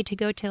once a day to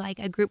go to like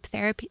a group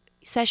therapy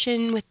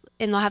session with,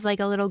 and they'll have like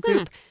a little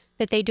group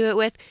that they do it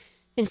with.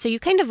 And so you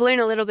kind of learn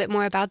a little bit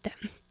more about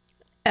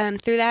them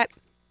through that.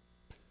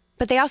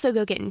 But they also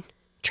go get in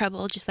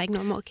trouble, just like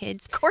normal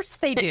kids. Of course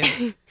they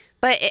do.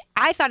 But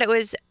I thought it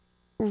was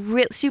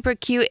super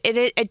cute.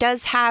 It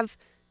does have,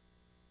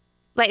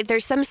 like,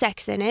 there's some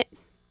sex in it,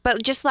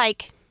 but just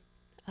like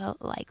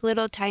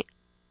little tiny,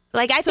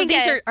 like I So think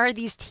these are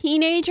these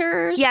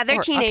teenagers? yeah, they're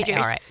Or- teenagers.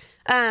 Okay,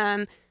 all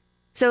right.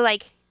 So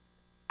like,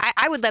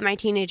 I would let my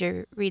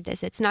teenager read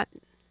this. It's not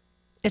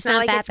It's not not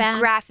like that it's bad.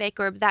 graphic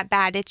or that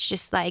bad. It's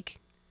just like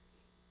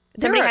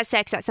somebody There are- has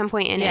sex at some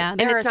point in it, Yeah, and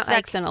there it's are not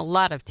sex like in a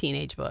lot of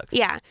teenage books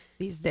yeah.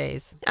 these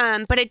days.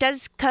 But it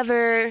does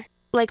cover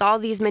like all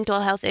these mental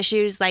health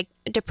issues, like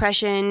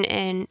depression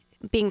and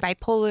being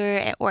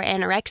bipolar or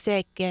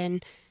anorexic,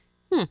 and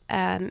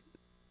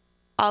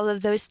all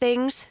of those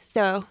things.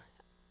 So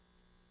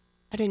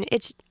I don't know.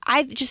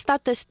 I just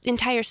thought this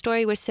entire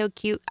story was so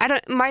cute.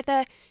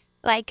 Martha,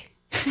 like,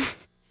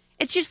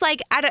 it's just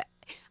like I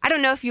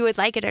don't know if you would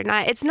like it or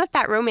not. It's not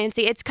that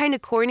romancy. It's kind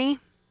of corny.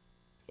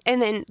 And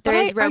then there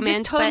is romance. I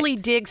just totally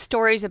dig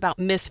stories about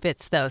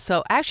misfits, though.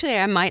 So actually,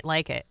 I might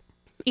like it.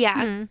 but,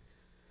 yeah.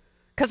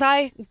 Because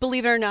I,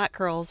 believe it or not,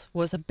 girls,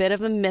 was a bit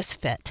of a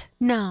misfit.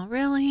 No,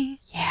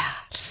 really? Yeah.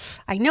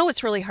 I know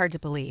it's really hard to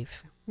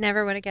believe.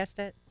 Never would have guessed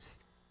it.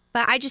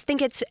 But I just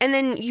think and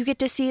then you get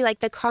to see like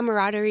the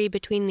camaraderie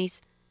between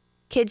these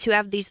kids who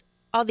have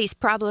all these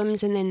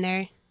problems, and then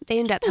they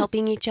end up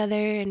helping each other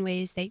in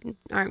ways they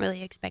aren't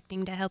really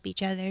expecting to help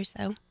each other.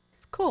 So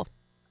It's cool.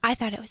 I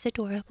thought it was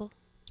adorable.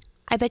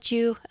 I bet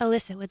you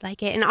Alyssa would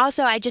like it. And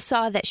also, I just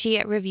saw that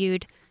she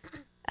reviewed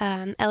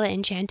Ella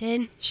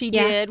Enchanted. She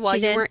Yeah, did while she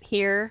you did. weren't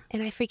here.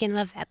 And I freaking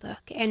love that book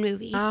and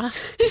movie. Uh,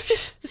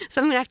 So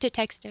I'm going to have to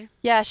text her.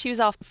 yeah, she was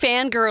all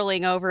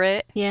fangirling over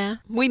it. Yeah.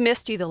 We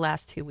missed you the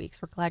last 2 weeks.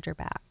 We're glad you're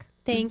back.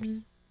 Thanks.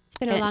 It's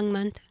been a Okay. long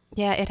month.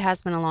 Yeah, it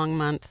has been a long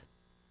month,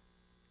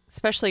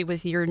 especially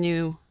with your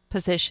new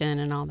position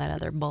and all that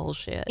other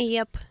bullshit.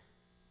 Yep.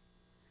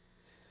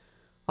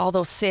 All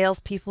those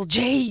salespeople,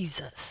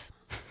 Jesus.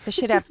 They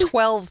should have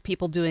 12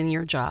 people doing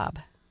your job.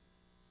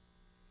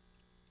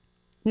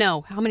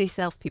 No, how many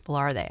salespeople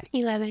are they?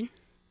 11.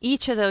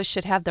 Each of those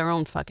should have their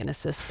own fucking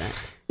assistant.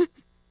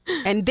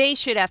 And they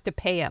should have to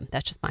pay them.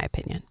 That's just my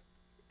opinion.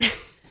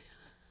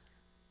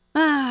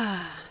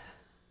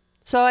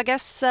 So I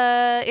guess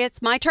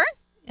it's my turn?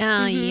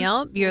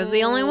 Yep, you're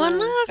the only one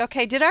left.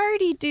 Okay, did I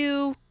already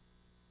do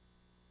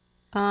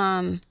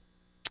I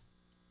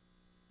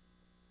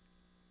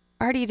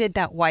already did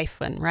that wife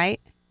one, right?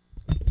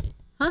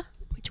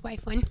 Which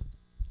wife one?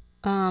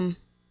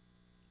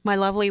 My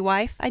Lovely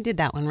Wife. I did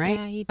that one, right?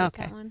 Yeah, you did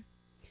okay. that one.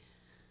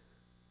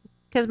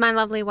 Because My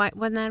Lovely Wife,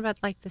 wasn't that about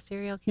like the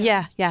serial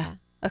killer? Yeah.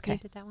 Okay. You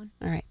did that one.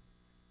 All right.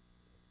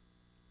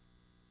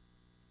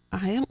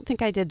 I don't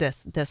think I did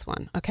this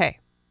one. Okay.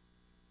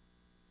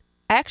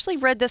 I actually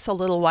read this a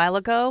little while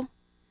ago,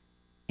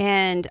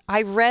 and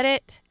I read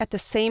it at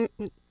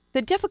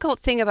the difficult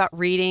thing about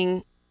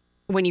reading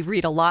when you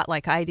read a lot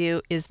like I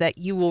do is that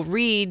you will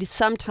read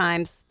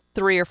sometimes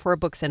 3 or 4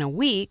 books in a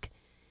week,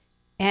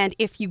 and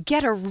if you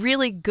get a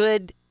really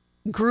good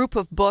group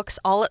of books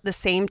all at the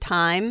same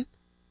time,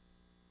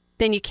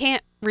 then you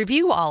can't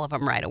review all of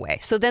them right away.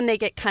 So then they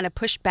get kind of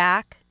pushed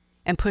back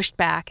and pushed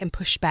back and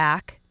pushed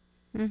back.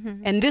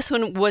 Mm-hmm. And this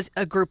one was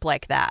a group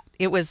like that.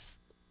 It was,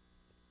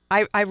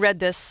 I read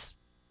this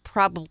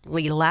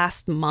probably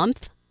last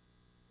month.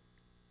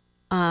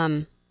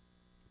 But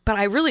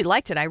I really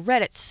liked it. I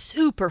read it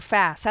super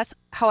fast. That's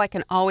how I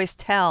can always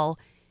tell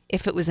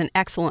if it was an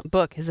excellent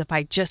book, is if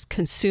I just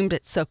consumed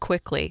it so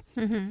quickly.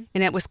 Mm-hmm.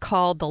 And it was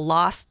called The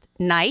Lost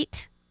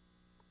Night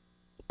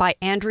by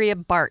Andrea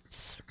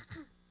Bartz.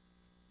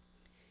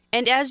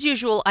 And as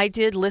usual, I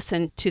did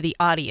listen to the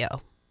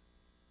audio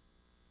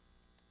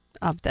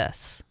of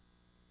this.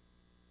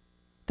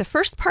 The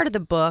first part of the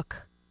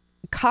book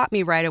caught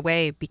me right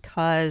away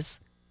because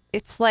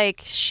it's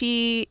like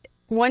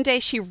one day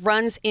she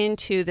runs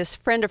into this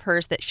friend of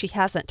hers that she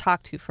hasn't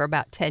talked to for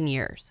about 10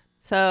 years.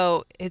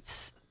 So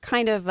it's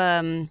kind of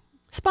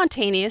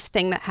spontaneous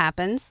thing that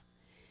happens.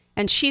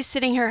 And she's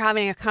sitting here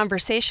having a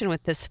conversation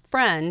with this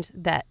friend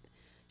that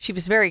she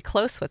was very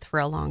close with for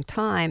a long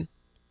time.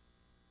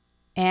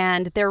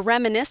 And they're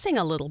reminiscing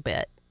a little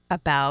bit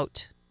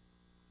about,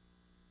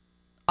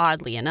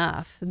 oddly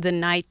enough, the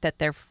night that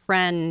their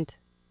friend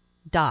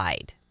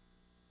died.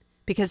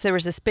 Because there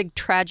was this big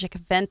tragic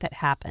event that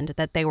happened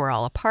that they were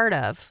all a part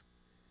of,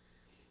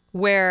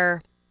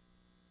 where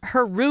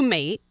her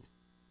roommate,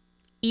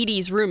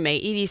 Edie's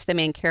the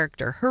main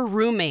character, her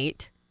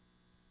roommate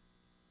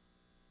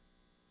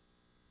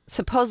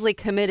supposedly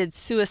committed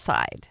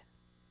suicide.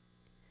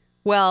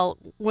 Well,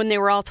 when they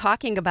were all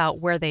talking about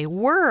where they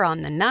were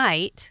on the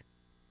night,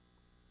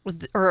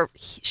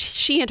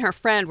 she and her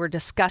friend were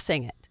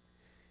discussing it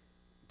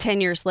 10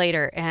 years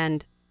later,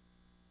 and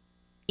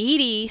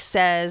Edie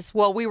says,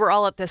 well, we were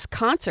all at this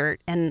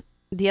concert, and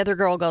the other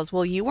girl goes,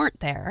 well, you weren't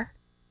there.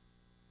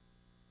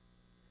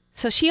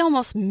 So she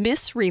almost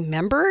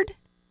misremembered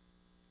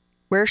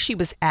where she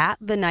was at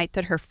the night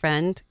that her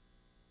friend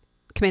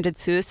committed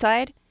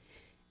suicide.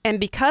 And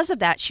because of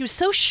that, she was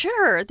so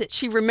sure that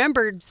she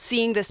remembered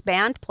seeing this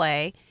band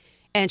play,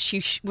 and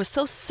she was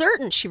so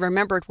certain she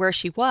remembered where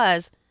she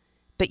was,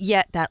 but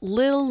yet that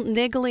little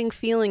niggling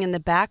feeling in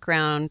the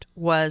background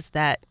was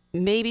that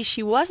maybe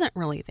she wasn't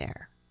really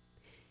there.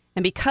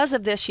 And because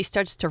of this, she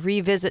starts to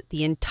revisit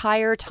the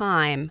entire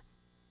time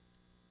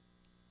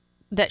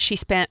that she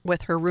spent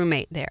with her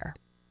roommate there.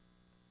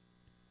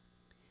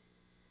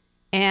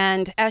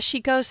 And as she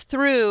goes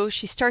through,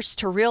 she starts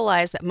to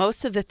realize that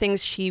most of the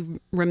things she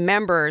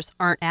remembers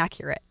aren't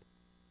accurate.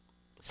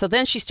 So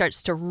then she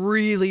starts to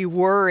really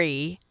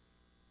worry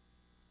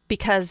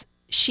because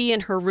she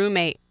and her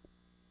roommate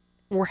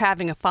were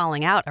having a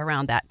falling out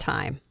around that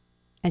time.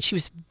 And she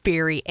was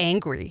very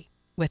angry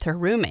with her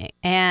roommate.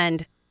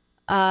 And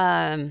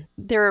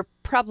there are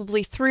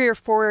probably 3 or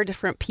 4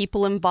 different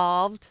people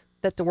involved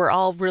that were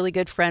all really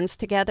good friends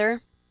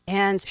together.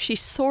 And she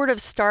sort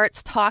of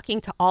starts talking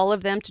to all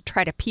of them to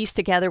try to piece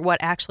together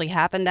what actually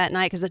happened that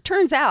night. Because it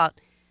turns out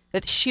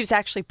that she was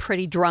actually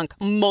pretty drunk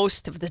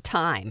most of the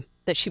time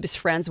that she was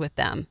friends with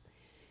them.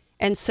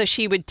 And so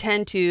she would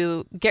tend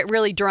to get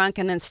really drunk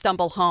and then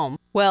stumble home.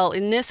 Well,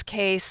 in this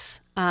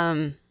case,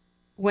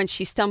 when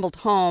she stumbled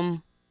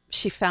home,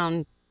 she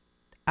found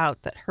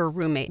out that her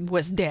roommate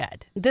was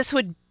dead. This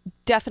would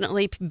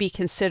definitely be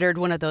considered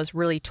one of those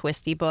really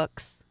twisty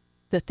books.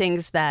 The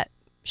things that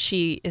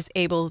she is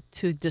able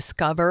to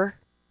discover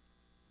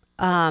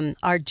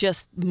are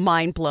just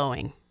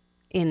mind-blowing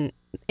in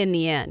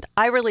the end.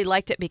 I really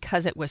liked it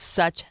because it was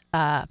such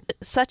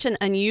an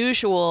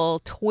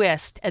unusual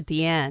twist at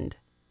the end.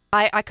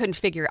 I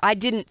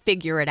didn't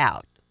figure it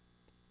out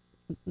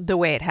the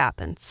way it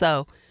happened.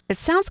 So it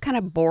sounds kind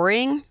of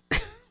boring,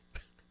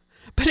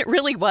 but it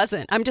really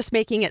wasn't. I'm just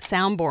making it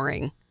sound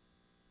boring.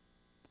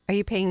 Are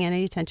you paying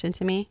any attention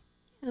to me?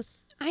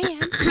 Yes. I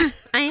am.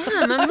 I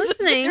am. I'm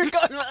listening. You're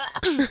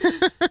going,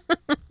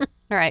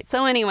 all right.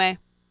 So anyway,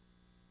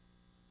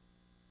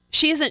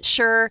 she isn't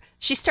sure.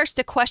 She starts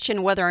to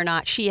question whether or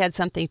not she had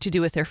something to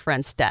do with her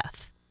friend's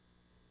death.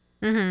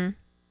 Mm-hmm.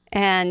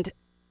 And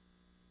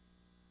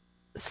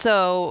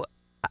so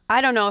I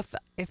don't know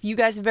if you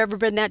guys have ever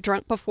been that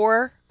drunk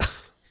before.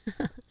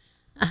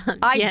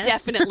 I Yes.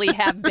 definitely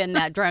have been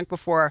that drunk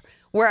before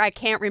where I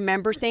can't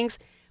remember things.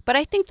 But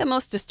I think the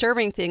most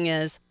disturbing thing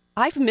is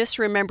I've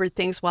misremembered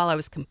things while I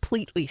was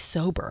completely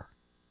sober.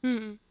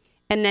 Mm.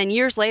 And then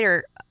years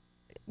later,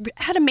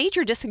 had a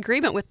major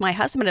disagreement with my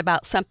husband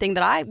about something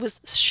that I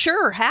was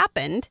sure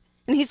happened.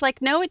 And he's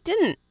like, no, it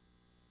didn't.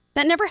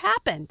 That never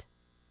happened.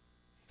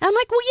 And I'm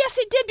like, well, yes,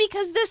 it did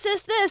because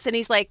this. And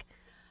he's like,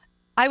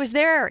 I was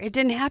there. It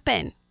didn't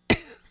happen.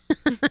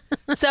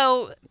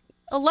 So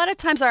a lot of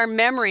times our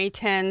memory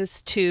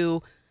tends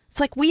to, it's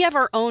like we have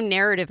our own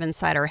narrative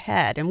inside our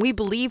head and we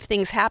believe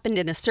things happened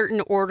in a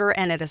certain order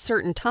and at a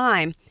certain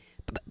time.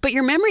 But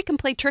your memory can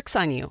play tricks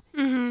on you.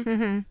 Mm-hmm.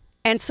 Mm-hmm.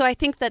 And so I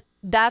think that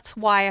that's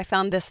why I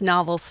found this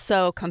novel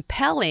so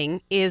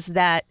compelling, is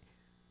that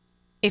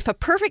if a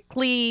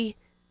perfectly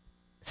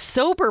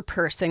sober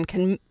person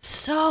can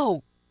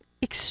so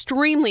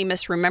extremely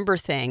misremember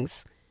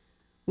things,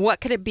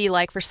 what could it be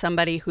like for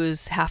somebody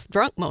who's half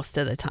drunk most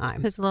of the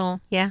time? Who's a little,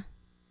 yeah.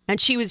 And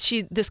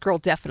this girl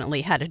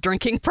definitely had a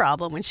drinking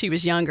problem when she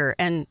was younger.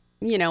 And,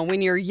 you know,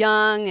 when you're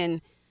young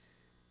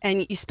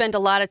and you spend a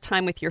lot of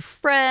time with your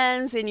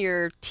friends in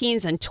your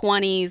teens and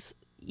 20s,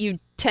 you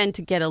tend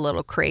to get a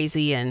little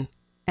crazy. And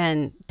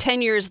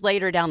 10 years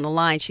later down the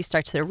line, she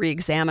starts to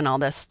re-examine all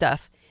this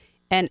stuff.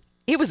 And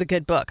it was a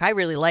good book. I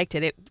really liked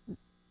it.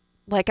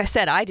 Like I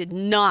said, I did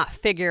not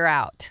figure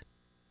out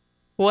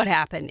what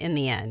happened in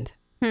the end.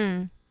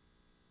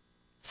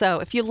 So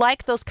if you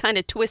like those kind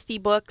of twisty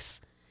books,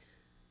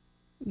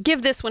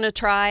 give this one a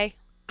try.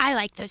 I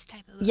like those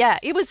type of books. Yeah,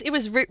 it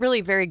was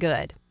really very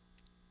good.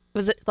 It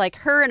was like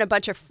her and a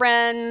bunch of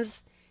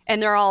friends,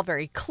 and they're all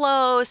very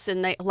close,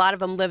 and a lot of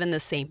them live in the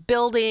same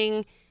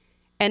building,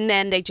 and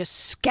then they just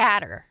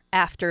scatter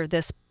after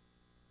this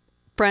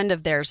friend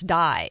of theirs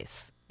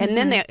dies, and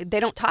then they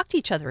don't talk to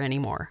each other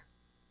anymore.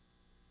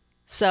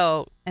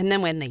 So, and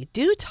then when they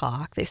do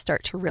talk, they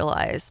start to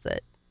realize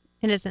that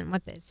It isn't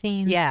what it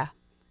seems. yeah.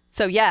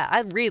 So yeah,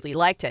 I really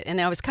liked it.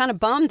 And I was kind of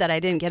bummed that I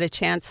didn't get a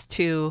chance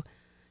to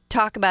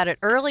talk about it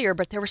earlier,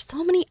 but there were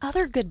so many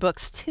other good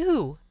books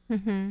too.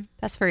 Mm-hmm.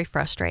 That's very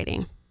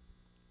frustrating.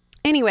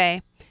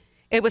 Anyway,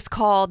 it was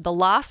called The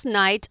Lost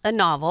Night, a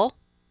Novel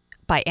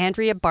by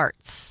Andrea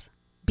Bartz,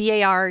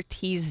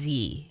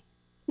 B-A-R-T-Z.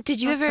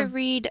 Did you ever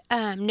read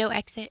No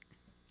Exit?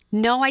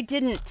 No, I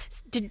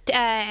didn't. Did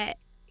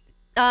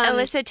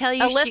Alyssa tell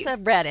you?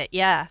 Alyssa read it,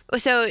 yeah.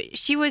 So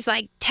she was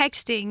like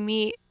texting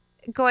me,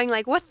 going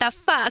like, "What the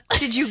fuck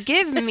did you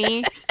give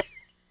me?"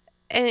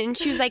 And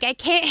she was like, "I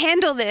can't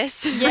handle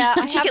this." Yeah,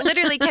 I she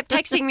literally kept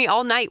texting me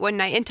all night one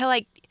night until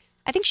I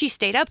think she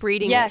stayed up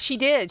reading it. Yeah, she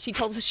did. She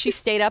told us she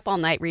stayed up all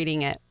night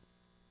reading it.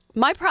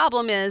 My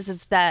problem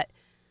is that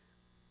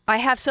I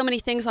have so many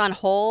things on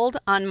hold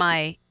on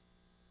my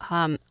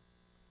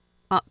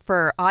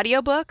for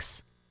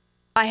audiobooks.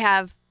 I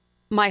have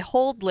my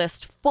hold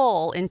list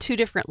full in 2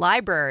 different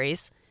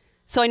libraries,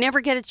 so I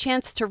never get a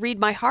chance to read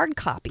my hard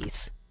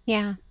copies.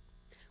 Yeah.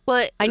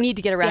 Well, I need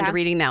to get around to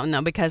reading that one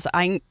though, because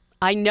I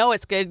know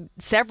it's good.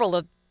 Several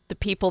of the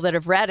people that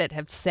have read it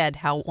have said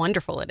how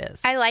wonderful it is.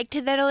 I liked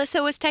that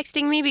Alyssa was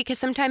texting me because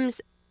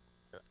sometimes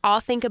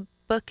I'll think a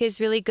book is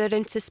really good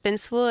and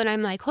suspenseful, and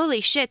I'm like,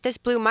 "Holy shit, this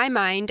blew my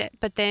mind!"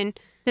 But then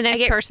The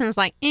next person's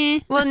like,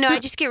 eh. well, no, I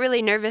just get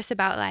really nervous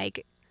about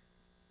like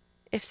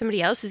if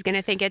somebody else is going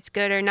to think it's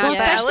good or not. Well,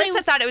 But especially-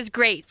 Alyssa thought it was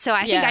great, so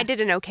I think I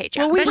did an okay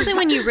job. Especially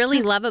when you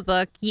really love a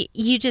book,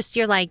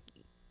 you're like,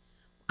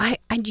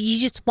 you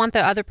just want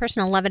the other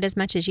person to love it as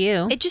much as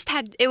you.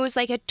 It was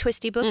like a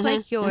twisty book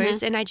like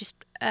yours, and I just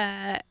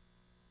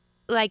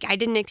like I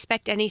didn't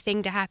expect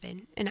anything to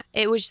happen, and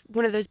it was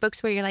one of those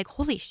books where you're like,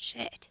 "Holy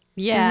shit!"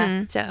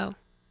 Yeah. So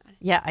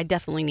Yeah, I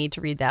definitely need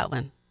to read that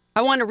one.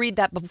 I want to read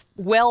that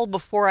well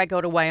before I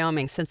go to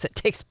Wyoming, since it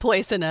takes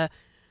place in a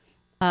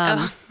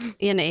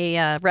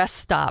rest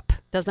stop,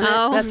 doesn't it?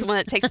 Oh. That's the one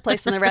that takes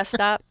place in the rest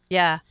stop.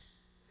 Yeah,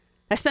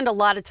 I spend a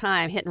lot of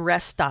time hitting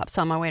rest stops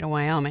on my way to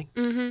Wyoming.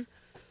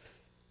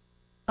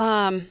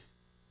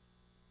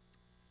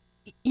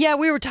 Yeah,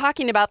 we were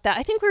talking about that.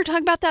 I think we were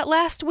talking about that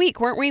last week,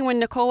 weren't we, when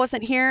Nicole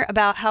wasn't here,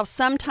 about how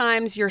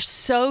sometimes you're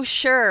so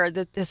sure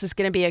that this is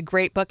going to be a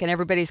great book and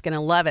everybody's going to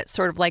love it.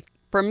 Sort of like,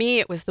 for me,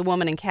 it was The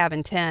Woman in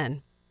Cabin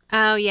 10.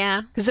 Oh,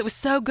 yeah. Because it was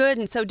so good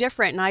and so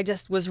different, and I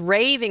just was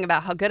raving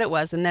about how good it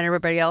was, and then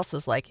everybody else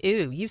was like,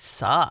 "Ew, you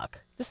suck.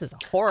 This is a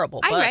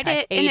horrible book." I read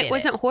it, and hated it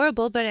wasn't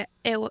horrible, but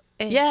it wasn't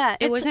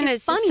it's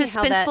as funny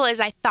how that- suspenseful as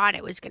I thought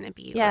it was going to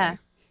be. Yeah.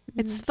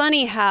 It's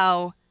funny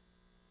how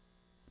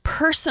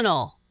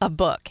personal a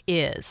book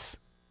is,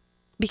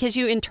 because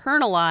you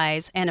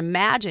internalize and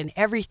imagine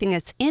everything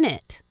that's in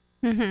it.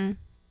 Mm-hmm.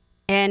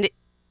 And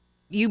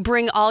you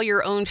bring all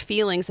your own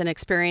feelings and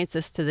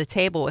experiences to the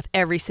table with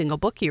every single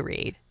book you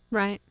read.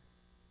 Right.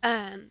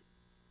 I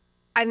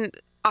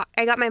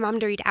got my mom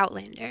to read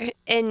Outlander,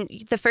 and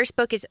the first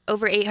book is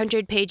over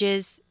 800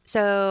 pages.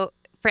 So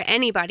for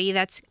anybody,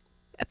 that's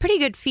a pretty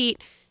good feat.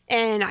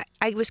 And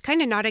I was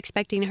kind of not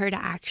expecting her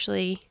to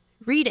actually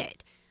read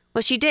it.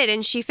 Well, she did,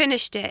 and she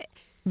finished it.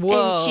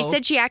 Whoa. And she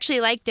said she actually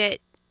liked it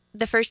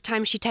the first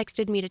time she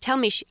texted me to tell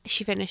me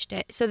she finished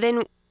it. So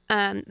then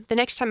the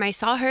next time I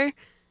saw her,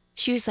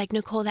 she was like,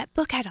 "Nicole, that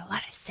book had a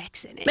lot of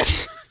sex in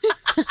it."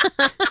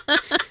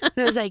 And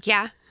I was like,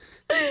 "Yeah."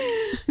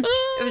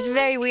 It was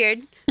very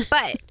weird,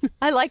 but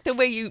I like the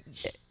way you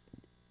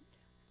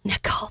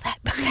Nicole that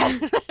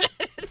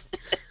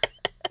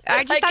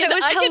I just thought it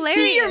was I hilarious.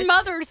 could see your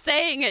mother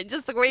saying it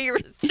just the way you were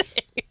saying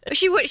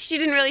it. She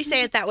didn't really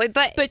say it that way,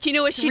 but you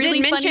know what's she really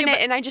did mention funny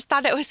it, and I just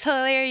thought it was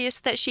hilarious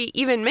that she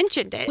even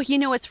mentioned it. Well, you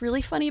know what's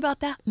really funny about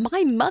that?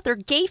 My mother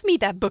gave me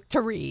that book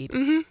to read.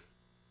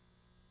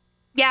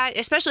 Yeah,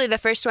 especially the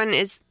first one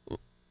is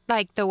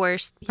like the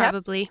worst,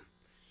 probably.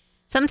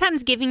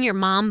 Sometimes giving your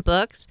mom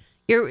books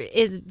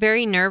is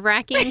very nerve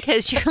wracking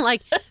because you're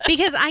like,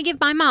 because I give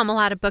my mom a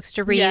lot of books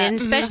to read, Yeah. and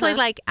especially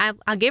like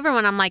I'll give her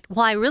one. I'm like,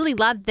 well, I really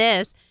love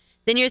this.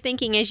 Then you're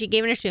thinking as you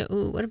gave her,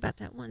 ooh, what about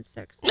that one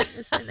sex scene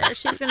that's in there?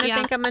 She's gonna Yeah.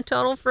 think I'm a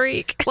total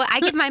freak. Well,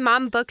 I give my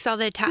mom books all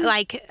the time.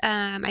 Like,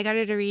 I got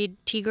her to read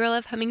T-Girl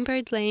of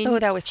Hummingbird Lane. Oh,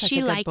 that was such she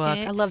a good liked book.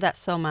 it. I love that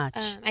so much.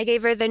 I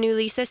gave her the new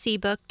Lisa C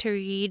book to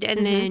read,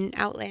 and then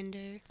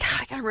Outlander, God,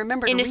 I gotta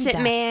remember to Innocent read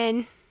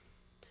that.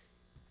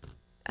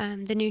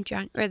 Man, the new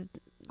John. Or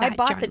I that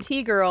bought the John.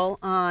 T-Girl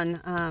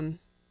on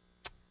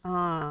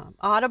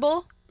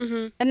Audible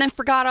and then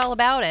forgot all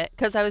about it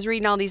because I was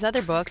reading all these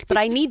other books. But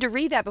I need to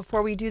read that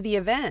before we do the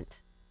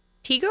event.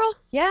 T-Girl?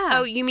 Yeah.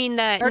 Oh, you mean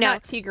the Or no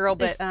not T-Girl,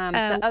 but This,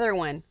 the other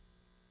one.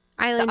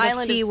 Island The of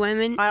Sea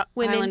Women?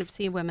 Women. Island of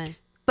Sea Women.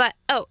 But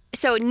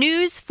so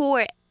news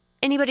for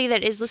anybody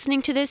that is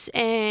listening to this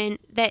and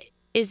that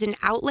is an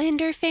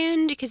Outlander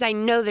fan, because I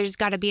know there's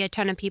got to be a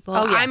ton of people.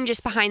 Oh, yes. I'm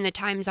just behind the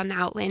times on the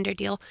Outlander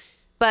deal,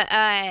 but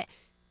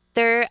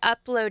they're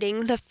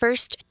uploading the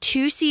first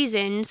 2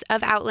 seasons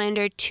of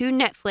Outlander to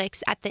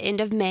Netflix at the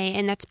end of May,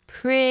 and that's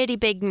pretty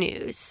big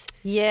news.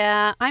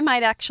 Yeah, I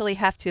might actually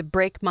have to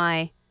break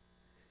my.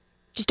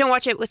 Just don't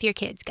watch it with your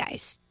kids,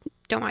 guys.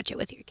 Don't watch it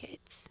with your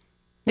kids.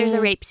 There's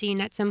a rape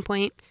scene at some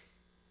point.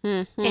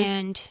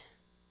 And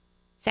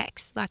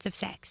sex, lots of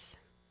sex.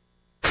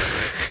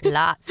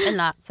 Lots and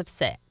lots of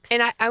sex.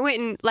 And I went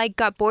and like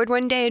got bored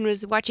one day and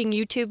was watching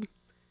YouTube,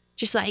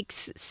 just like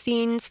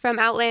scenes from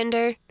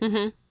Outlander.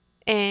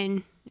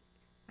 And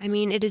I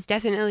mean, it is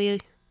definitely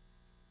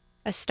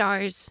a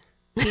Starz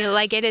deal.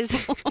 Like it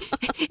is,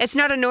 it's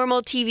not a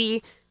normal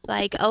TV.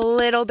 Like a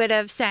little bit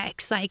of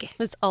sex, like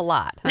It's a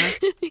lot, huh?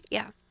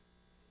 yeah.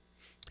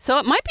 So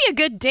it might be a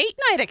good date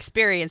night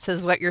experience,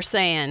 is what you're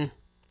saying,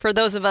 for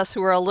those of us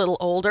who are a little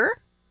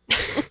older.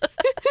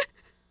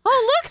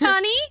 Oh, look,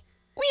 honey,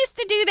 we used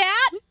to do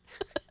that.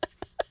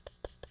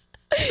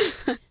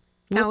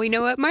 Now we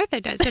know what Martha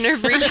does in her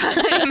free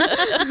time.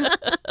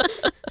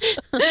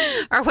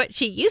 Or what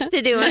she used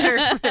to do in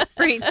her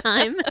free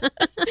time.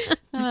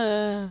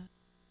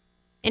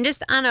 And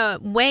just on a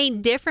way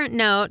different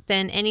note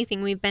than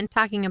anything we've been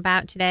talking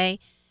about today,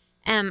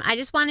 I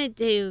just wanted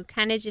to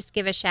kind of just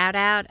give a shout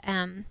out.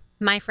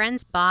 My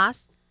friend's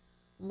boss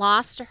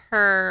lost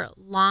her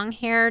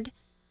long-haired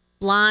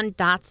blonde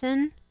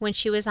Dachshund when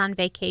she was on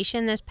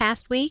vacation this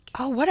past week.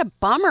 Oh, what a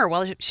bummer.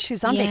 Well, she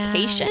was on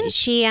vacation.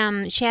 She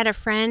had a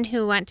friend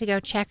who went to go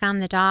check on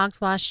the dogs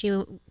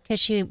because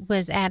she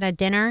was at a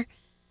dinner,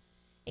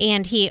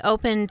 and he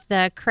opened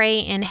the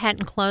crate and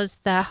hadn't closed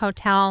the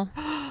hotel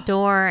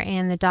door,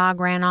 and the dog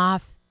ran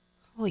off.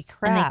 Holy And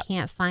crap. they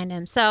can't find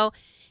him. So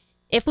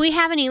if we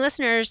have any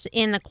listeners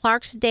in the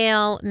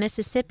Clarksdale,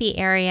 Mississippi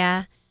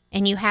area,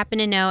 and you happen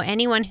to know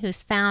anyone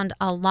who's found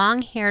a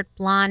long-haired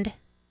blonde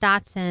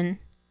Dachshund,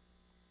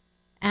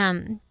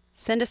 Send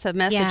us a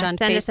message on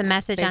send us a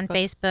message on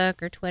Facebook.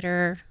 Facebook or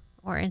Twitter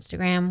or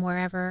Instagram,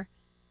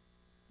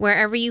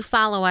 wherever you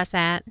follow us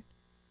at.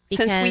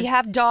 Since we because-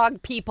 have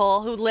dog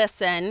people who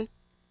listen,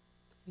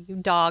 you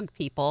dog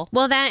people.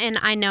 Well, that, and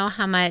I know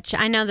how much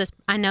I know this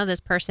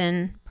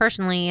person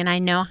personally, and I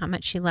know how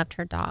much she loved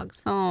her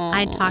dogs. Oh,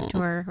 I talked to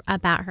her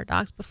about her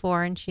dogs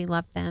before, and she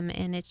loved them,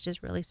 and it's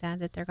just really sad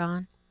that they're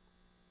gone.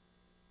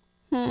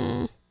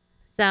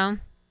 So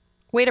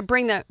way to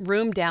bring the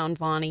room down,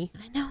 Vonnie.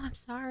 I know, I'm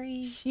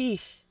sorry.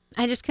 Sheesh.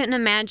 I just couldn't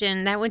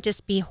imagine. That would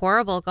just be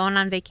horrible, going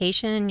on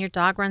vacation and your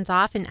dog runs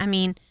off. And I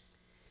mean,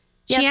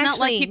 Yeah, she it's not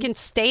like actually- you can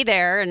stay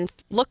there and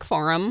look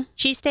for them.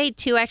 She stayed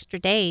 2 extra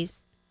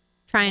days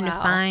trying to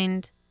Wow.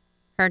 find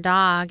her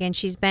dog, and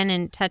she's been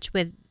in touch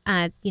with,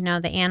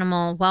 the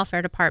animal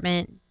welfare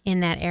department in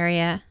that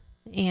area.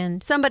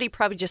 And Somebody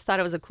probably just thought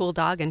it was a cool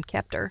dog and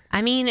kept her.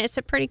 I mean, it's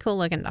a pretty cool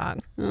looking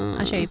dog.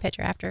 I'll show you a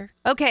picture after.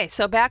 Okay,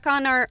 so back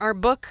on our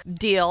book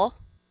deal.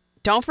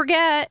 Don't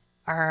forget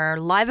our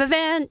live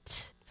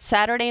event,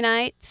 Saturday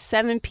night,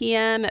 7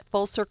 p.m. at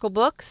Full Circle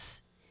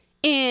Books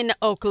in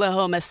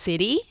Oklahoma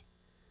City.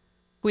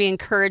 We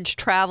encourage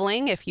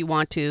traveling if you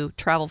want to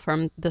travel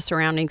from the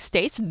surrounding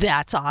states.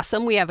 That's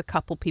awesome. We have a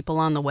couple people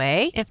on the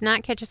way If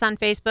not, catch us on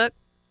Facebook,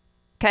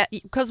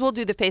 because we'll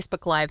do the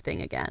Facebook Live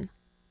thing again.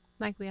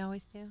 like we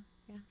always do.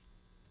 Yeah.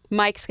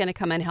 Mike's going to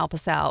come and help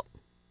us out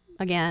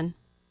again.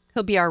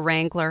 He'll be our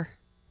wrangler.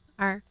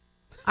 Our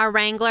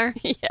Wrangler.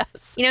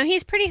 Yes. You know,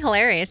 he's pretty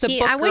hilarious. The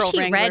book I wish girl he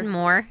wrangler. read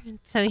more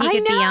so he I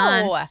could know. be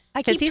on.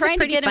 I 'Cause keep he's a trying to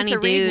pretty get him funny to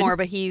read dude. more,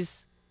 but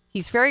he's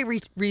very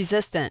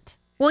resistant.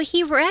 Well,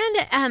 he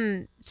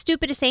read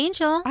Stupidest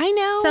Angel. I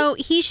know. So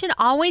he should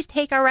always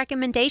take our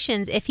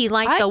recommendations if he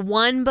liked the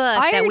one book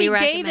I that we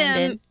already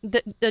recommended. gave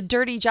him the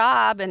dirty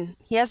job, and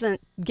he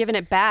hasn't given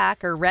it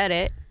back or read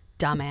it.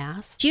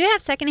 Dumbass. Do you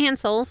have Secondhand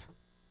Souls?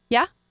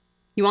 Yeah?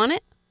 You want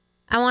it?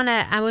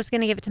 I was going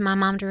to give it to my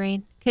mom to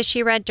read because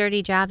she read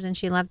Dirty Jobs and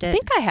she loved I it.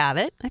 think I have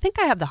it. I think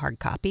I have the hard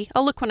copy.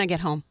 I'll look when I get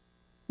home.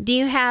 Do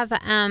you have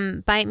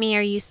Bite Me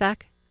or You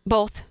Suck?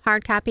 Both.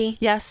 Hard copy?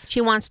 Yes.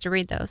 She wants to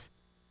read those.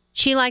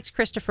 She likes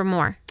Christopher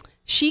Moore.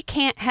 She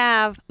can't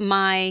have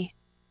my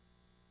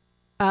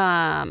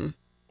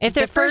If the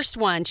they're first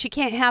one. She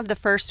can't have the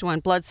first one,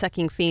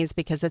 Blood-Sucking Fiends,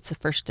 because it's the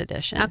first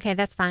edition. Okay,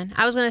 that's fine.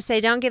 I was going to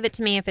say don't give it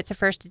to me if it's a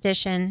first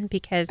edition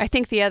because I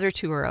think the other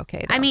two are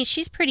okay, though. I mean,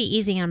 she's pretty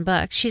easy on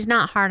books. She's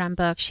not hard on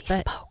books. She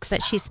but, smokes,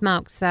 But she though.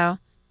 smokes, so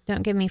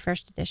don't give me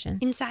first editions.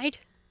 Inside?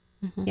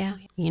 Yeah.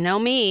 You know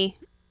me.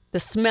 The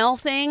smell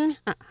thing?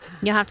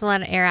 You'll have to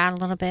let it air out a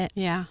little bit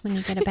Yeah. when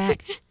you get it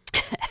back.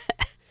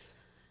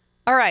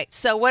 All right.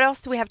 So what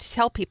else do we have to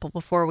tell people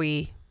before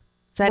we...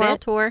 Is that World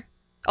it? tour.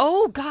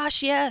 Oh,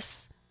 gosh,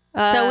 yes.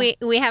 So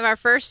we have our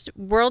first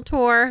world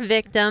tour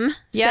victim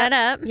set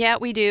up. Yeah,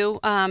 we do.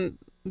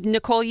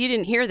 Nicole, you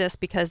didn't hear this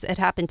because it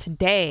happened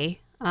today.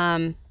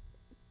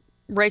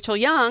 Rachel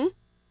Young,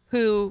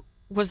 who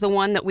was the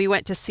one that we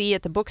went to see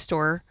at the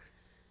bookstore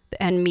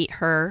and meet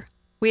her.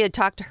 We had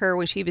talked to her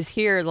when she was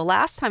here the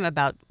last time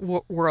about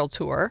World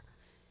Tour.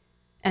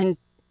 And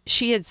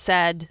she had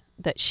said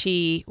that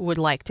she would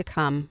like to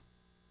come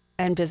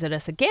and visit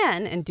us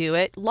again and do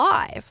it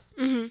live.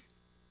 Mm-hmm.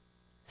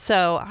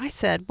 So I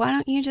said, why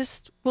don't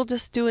we'll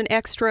just do an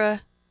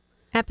extra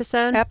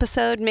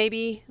Episode.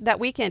 maybe that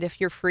weekend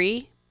if you're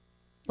free.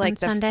 Like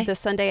Sunday? the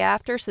Sunday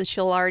after, since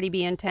she'll already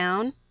be in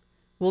town.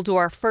 We'll do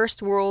our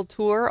first world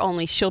tour,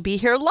 only she'll be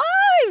here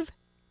live,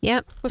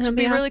 Yep. which It'll would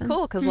be really awesome.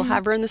 cool because we'll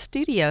have her in the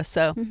studio.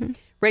 So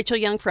Rachel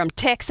Young from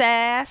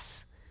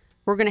Texas,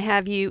 we're going to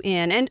have you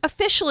in. And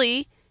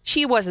officially,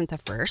 she wasn't the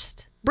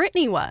first.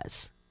 Brittany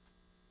was.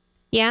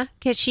 Yeah,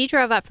 because she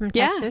drove up from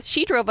Yeah, Texas.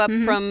 she drove up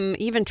from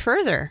even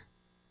further.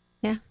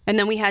 Yeah. And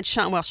then we had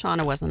Shauna. Well,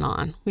 Shauna wasn't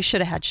on. We should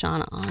have had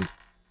Shauna on.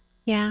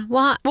 Yeah.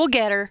 Well, We'll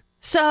get her.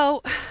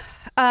 So,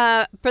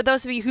 for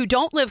those of you who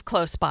don't live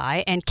close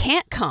by and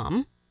can't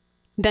come,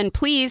 then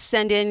please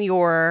send in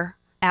your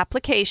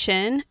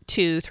application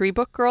to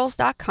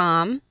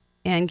 3bookgirls.com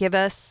and give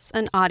us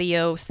an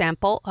audio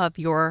sample of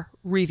your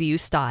review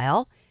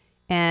style,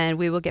 and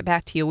we will get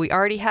back to you. We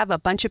already have a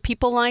bunch of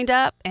people lined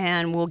up,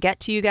 and we'll get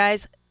to you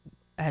guys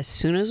as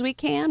soon as we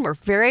can. We're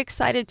very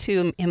excited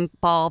to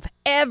involve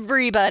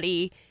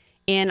everybody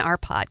in our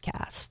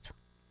podcast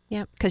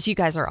yep. because you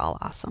guys are all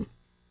awesome.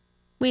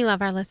 We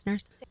love our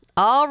listeners.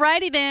 All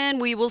righty then.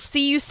 We will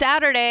see you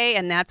Saturday,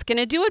 and that's going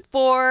to do it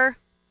for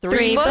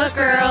Three Book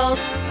Girls.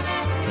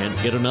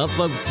 Can't get enough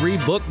of Three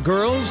Book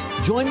Girls?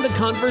 Join the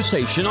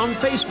conversation on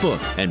Facebook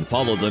and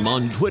follow them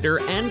on Twitter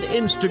and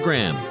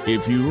Instagram.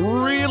 If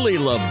you really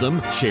love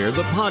them, share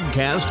the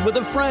podcast with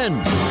a friend.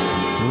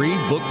 Three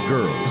Book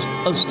Girls,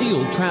 a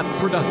Steel Trap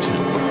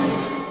production.